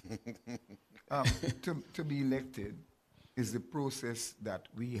 To be elected is the process that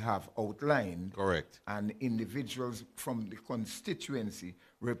we have outlined. Correct. And individuals from the constituency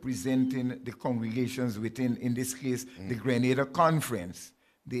representing the congregations within, in this case, the Grenada Conference,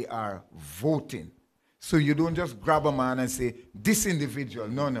 they are voting. So you don't just grab a man and say, this individual.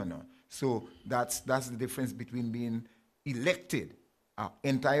 No, no, no. So that's the difference between being elected.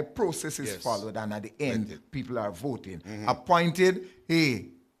 Entire process is followed, and at the end, people are voting. Appointed, hey,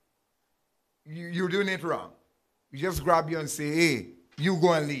 you're doing it wrong. You just grab you and say, hey, you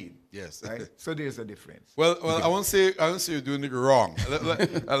go and lead. Yes. Right? So there's a difference. Well, I won't say you're doing it wrong. let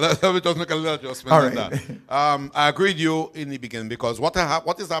me just make a little adjustment on that. I agree with you in the beginning, because what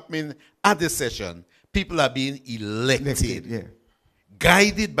is happening at this session, people are being elected.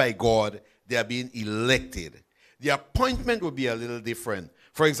 Guided by God, they are being elected. The appointment will be a little different.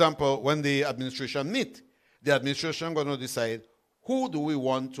 For example, when the administration meet, the administration going to decide who do we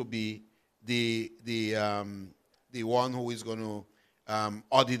want to be the one who is going to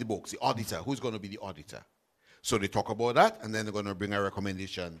audit the books, the auditor, who's going to be the auditor. So they talk about that, and then they're going to bring a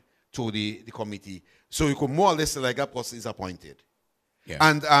recommendation to the committee. So you could more or less say like that person is appointed. Yeah.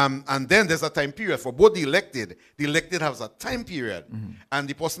 And then there's a time period for both the elected has a time period, and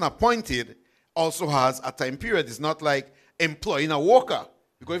the person appointed also has a time period. It's not like employing a worker,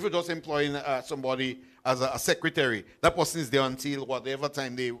 because if you're just employing somebody as a secretary, that person is there until whatever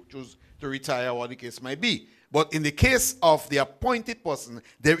time they choose to retire, or the case might be. But in the case of the appointed person,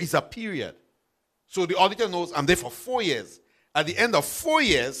 there is a period. So the auditor knows I'm there for 4 years. At the end of 4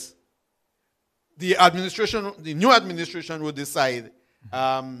 years, the new administration will decide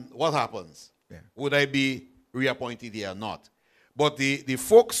what happens. Yeah. Would I be reappointed here or not? But the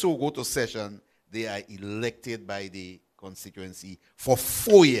folks who go to session, they are elected by the constituency for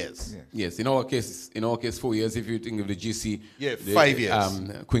 4 years. Yes, in our case 4 years. If you think of the GC, 5 years.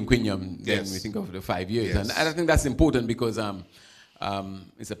 Quinquennium, then we think of the 5 years. And I think that's important, because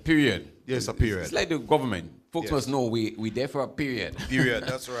it's a period. Yes, a period. It's like the government. Folks must know we there for a period. Period,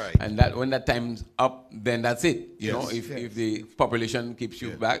 that's right. And that when that time's up, then that's it. You know, if the population keeps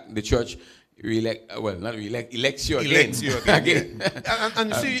you back, the church elects you again. And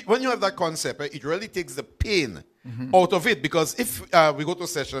you see, when you have that concept, it really takes the pain out of it. Because if we go to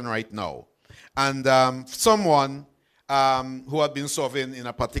session right now, and someone who had been serving in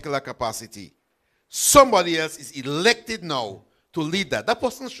a particular capacity, somebody else is elected now to lead that, that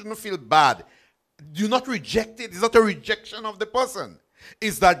person shouldn't feel bad. Do not reject it. It's not a rejection of the person.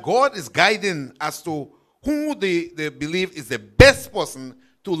 It's that God is guiding as to who they believe is the best person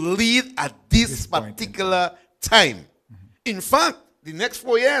to lead at this particular time. In fact, the next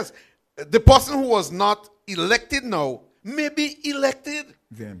 4 years, the person who was not elected now may be elected.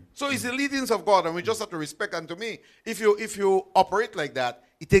 Then. So it's the leadings of God, and we just have to respect. And to me, if you operate like that,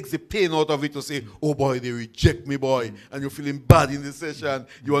 it takes the pain out of it to say, oh boy, they reject me, boy, and you're feeling bad in the session.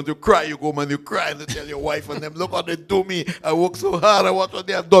 You want to cry, you go home and you cry and you tell your wife and them, look how they do me. I work so hard, and what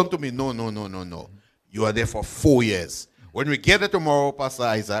they have done to me. No. You are there for 4 years. When we get there tomorrow, Pastor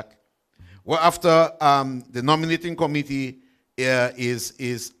Isaac, well, after the nominating committee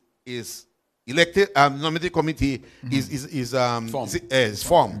is elected, nominating committee is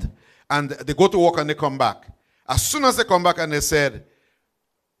formed, and they go to work and they come back. As soon as they come back and they said,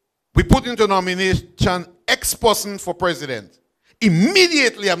 we put into nomination X person for president,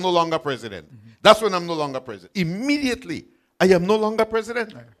 immediately I'm no longer president. That's when I'm no longer president. Immediately, I am no longer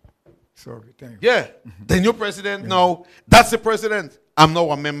president. Sorry, thank you. Yeah, the new president now, that's the president. I'm now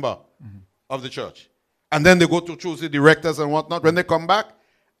a member of the church. And then they go to choose the directors and whatnot. When they come back,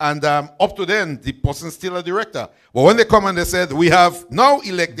 and up to then, the person's still a director. But when they come and they said, we have now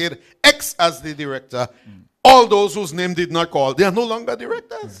elected X as the director, all those whose name did not call, they are no longer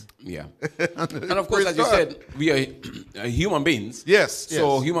directors. Yeah. And of course, as you said, we are human beings. Yes.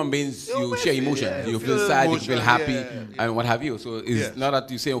 So human beings, you share emotions. You feel sad, you feel happy, and what have you. So it's not that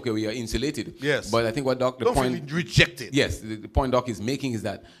you say, okay, we are insulated. Yes. But I think what Doc, don't feel rejected. Yes, the point Doc is making is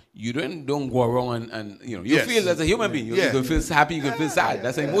that you don't go around and you feel as a human being. You can feel happy, you can feel sad.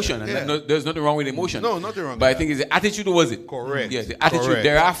 That's an emotion. And there's nothing wrong with emotion. No, nothing wrong. But I think it's the attitude towards it. Correct. Yes, the attitude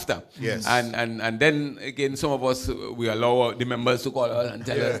thereafter. Yes. And then again, some of us, we allow the members to call us and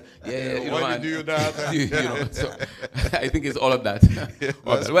tell us, why did you do that? So I think it's all of that.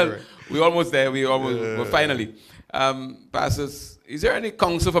 Well, correct. We're almost there. We're finally. Pastors, is there any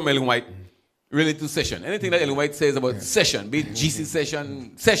counsel from Ellen White related to session? Anything that Ellen White says about session, be it GC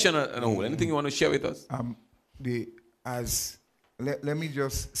session and all? Anything you want to share with us? Let me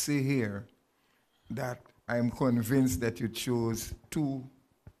just say here that I am convinced that you chose two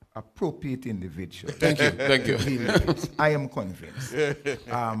appropriate individual. Thank you. Thank you. I am convinced.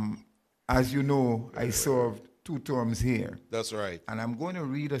 As you know, I served 2 terms here. That's right. And I'm going to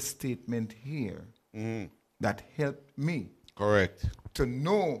read a statement here that helped me Correct. to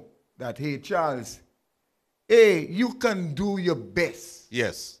know that, hey, Charles, hey, you can do your best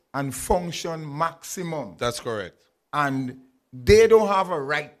Yes. and function maximum. That's correct. And they don't have a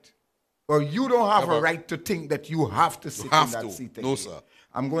right, or you don't have a right to think that you have to sit in that seat again. No, sir.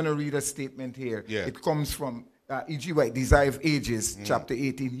 I'm going to read a statement here. Yeah. It comes from E.G. White, Desire of Ages, chapter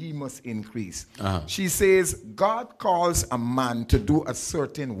 18, he must increase. She says, God calls a man to do a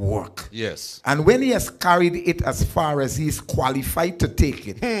certain work. Yes. And when he has carried it as far as he is qualified to take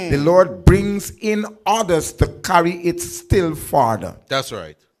it, the Lord brings in others to carry it still farther. That's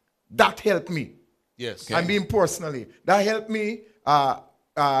right. That helped me. Yes. I mean, personally, that helped me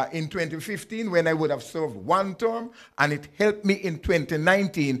in 2015 when I would have served 1 term, and it helped me in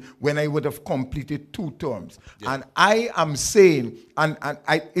 2019 when I would have completed 2 terms. Yeah. And I am saying,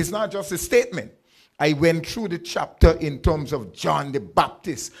 it's not just a statement. I went through the chapter in terms of John the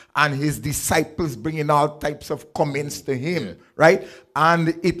Baptist and his disciples bringing all types of comments to him, right?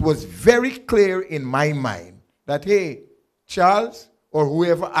 And it was very clear in my mind that, hey, Charles, or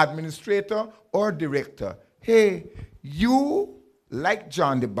whoever administrator or director, hey, you, like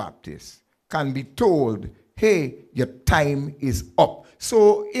John the Baptist, can be told, hey, your time is up.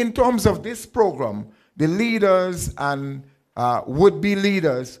 So in terms of this program, the leaders and would-be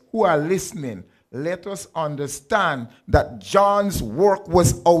leaders who are listening, let us understand that John's work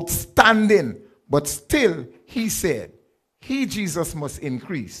was outstanding, but still he said, he, Jesus, must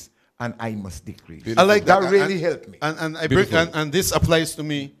increase and I must decrease. I like that. That really helped me. And this applies to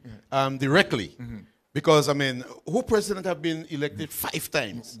me directly. Because, I mean, who president have been elected 5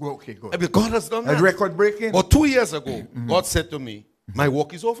 times? Okay, good. I mean, God has done that. A record breaking? But 2 years ago, God said to me, my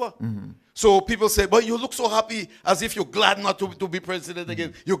work is over. So people say, but you look so happy as if you're glad not to be president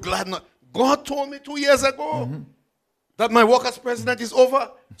again. You're glad not. God told me 2 years ago that my work as president is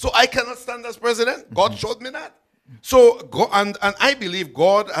over. So I cannot stand as president. God showed me that. So, and I believe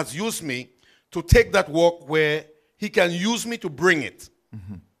God has used me to take that work where he can use me to bring it.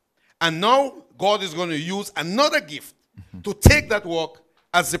 And now God is going to use another gift to take that work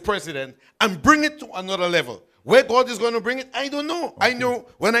as the president and bring it to another level. Where God is going to bring it, I don't know. Okay. I know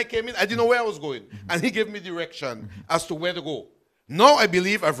when I came in, I didn't know where I was going. And he gave me direction as to where to go. Now I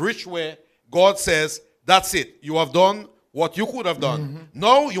believe I've reached where God says, that's it. You have done what you could have done.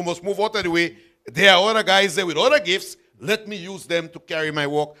 Now you must move out of the way. There are other guys there with other gifts. Let me use them to carry my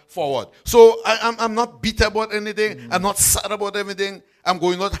work forward. So I'm not bitter about anything. I'm not sad about everything. I'm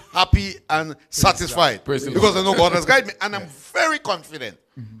going out happy and satisfied. Because I know God has guided me. And I'm very confident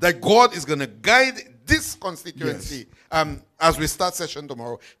that God is going to guide this constituency as we start session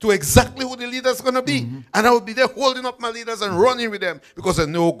tomorrow to exactly who the leader is going to be. And I will be there holding up my leaders and running with them because I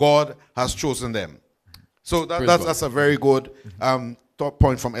know God has chosen them. So that's a very good top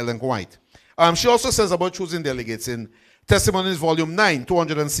point from Ellen White. She also says about choosing delegates in Testimonies, Volume 9,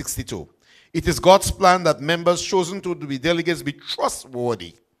 262. It is God's plan that members chosen to be delegates be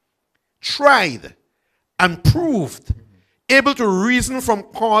trustworthy, tried, and proved, able to reason from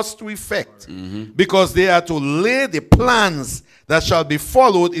cause to effect, because they are to lay the plans that shall be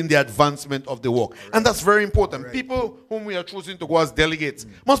followed in the advancement of the work. And that's very important. People whom we are choosing to go as delegates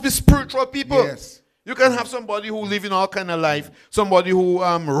must be spiritual people. Yes. You can have somebody who live in all kind of life, somebody who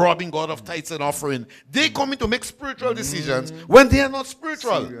robbing God of tithes and offering. They come in to make spiritual decisions when they are not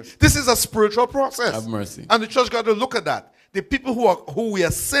spiritual. Serious. This is a spiritual process. Have mercy. And the church got to look at that. The people who we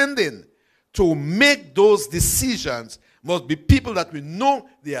are sending to make those decisions must be people that we know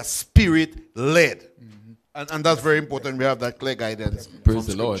they are spirit-led. And that's very important. We have that clear guidance. Praise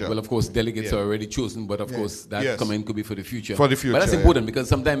the Lord. Well, of course, delegates are already chosen, but of course, that comment could be for the future. For the future. But that's important because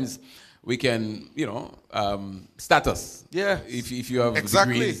sometimes we can, status. Yeah. If you have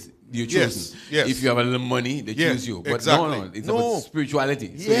degrees, you're chosen. Yes. If you have a little money, they choose you. But no, it's about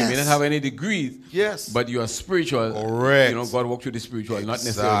spirituality. So you may not have any degrees, but you are spiritual. Correct. God walked through the spiritual, not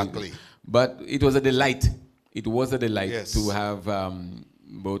necessarily. But it was a delight. It was a delight to have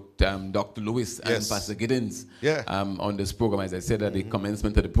both Dr. Lewis and Pastor Giddens on this program. As I said at the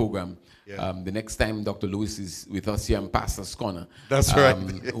commencement of the program, the next time Dr. Lewis is with us here in Pastor's Corner, that's right.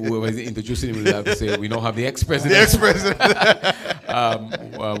 Whoever is introducing him will have to say, we now have the ex-president,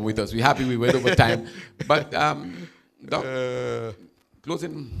 with us. We're happy we went over time. But,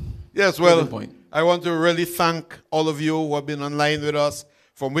 closing point. I want to really thank all of you who have been online with us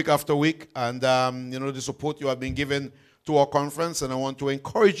from week after week, and the support you have been given to our conference. And I want to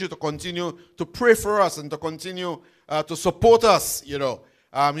encourage you to continue to pray for us and to continue to support us,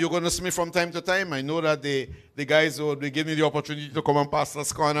 You're going to see me from time to time. I know that the guys will give me the opportunity to come on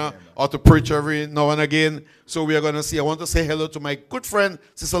Pastor's Corner or to preach every now and again. So we are going to see. I want to say hello to my good friend,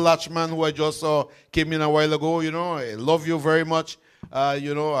 Sister Latchman, who I just saw came in a while ago. You know, I love you very much,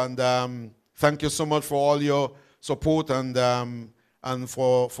 you know, and thank you so much for all your support and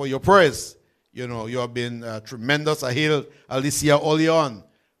for your prayers. You know, you have been tremendous. I hailed Alicia early on.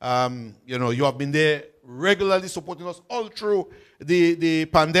 You know, you have been there regularly supporting us all through the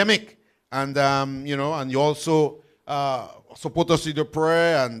pandemic. And, you know, and you also support us with your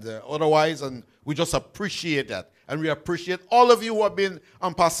prayer and otherwise. And we just appreciate that. And we appreciate all of you who have been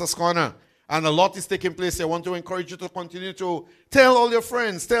on Pastor's Corner. And a lot is taking place. I want to encourage you to continue to tell all your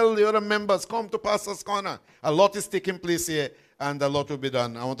friends, tell the other members, come to Pastor's Corner. A lot is taking place here, and a lot will be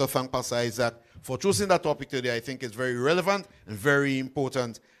done. I want to thank Pastor Isaac for choosing that topic today. I think it's very relevant and very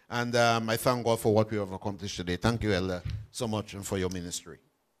important. And I thank God for what we have accomplished today. Thank you, Elder, so much and for your ministry.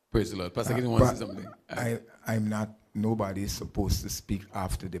 Praise the Lord. Pastor, you want to say something? I'm not, nobody is supposed to speak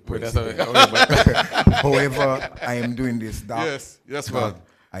after the Well, that's president. all right. However, I am doing this. Yes, man.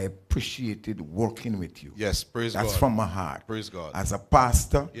 I appreciated working with you. Yes, praise God. That's from my heart. Praise God. As a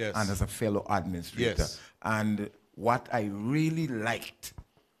pastor Yes. and as a fellow administrator. Yes. And what I really liked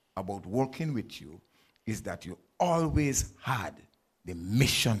about working with you is that you always had the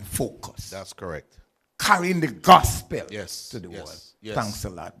mission focus. That's correct. Carrying the gospel Yes. to the Yes. world. Yes. Thanks a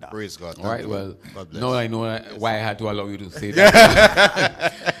lot, Doc. Praise God. All right, Thank you. well, God bless. now I know why I had to allow you to say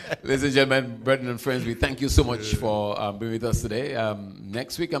that. Ladies and gentlemen, brethren and friends, we thank you so much for being with us today.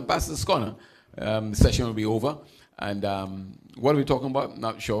 Next week on Pastor's Corner, the session will be over. And what are we talking about?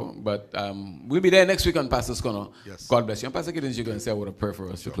 Not sure. But we'll be there next week on Pastor's Corner. Yes. God bless you. And Pastor Giddens, you're going to say a word of prayer for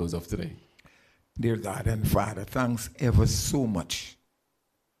us to close off today. Dear God and Father, thanks ever so much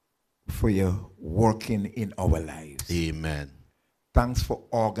for your working in our lives. Amen. Thanks for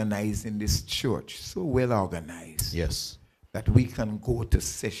organizing this church, so well organized, Yes. that we can go to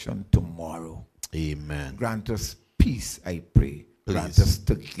session tomorrow. Amen. Grant us peace, I pray. Grant Please. us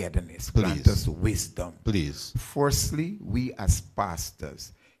togetherness. Grant Please. us wisdom. Please. Firstly, we as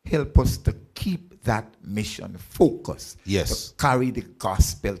pastors, help us to keep that mission focused. Yes. To carry the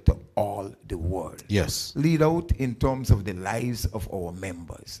gospel to all the world. Yes. Lead out in terms of the lives of our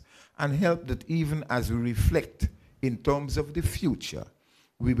members. And help that even as we reflect in terms of the future,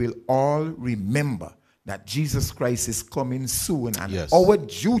 we will all remember that Jesus Christ is coming soon. And Yes. our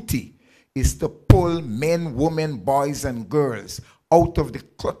duty is to pull men, women, boys, and girls out of the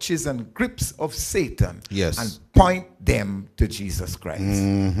clutches and grips of Satan. Yes. And point them to Jesus Christ.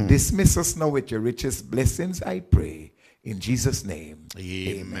 Dismiss us now with your richest blessings, I pray. In Jesus' name.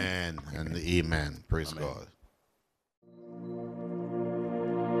 Amen. And amen. Praise God.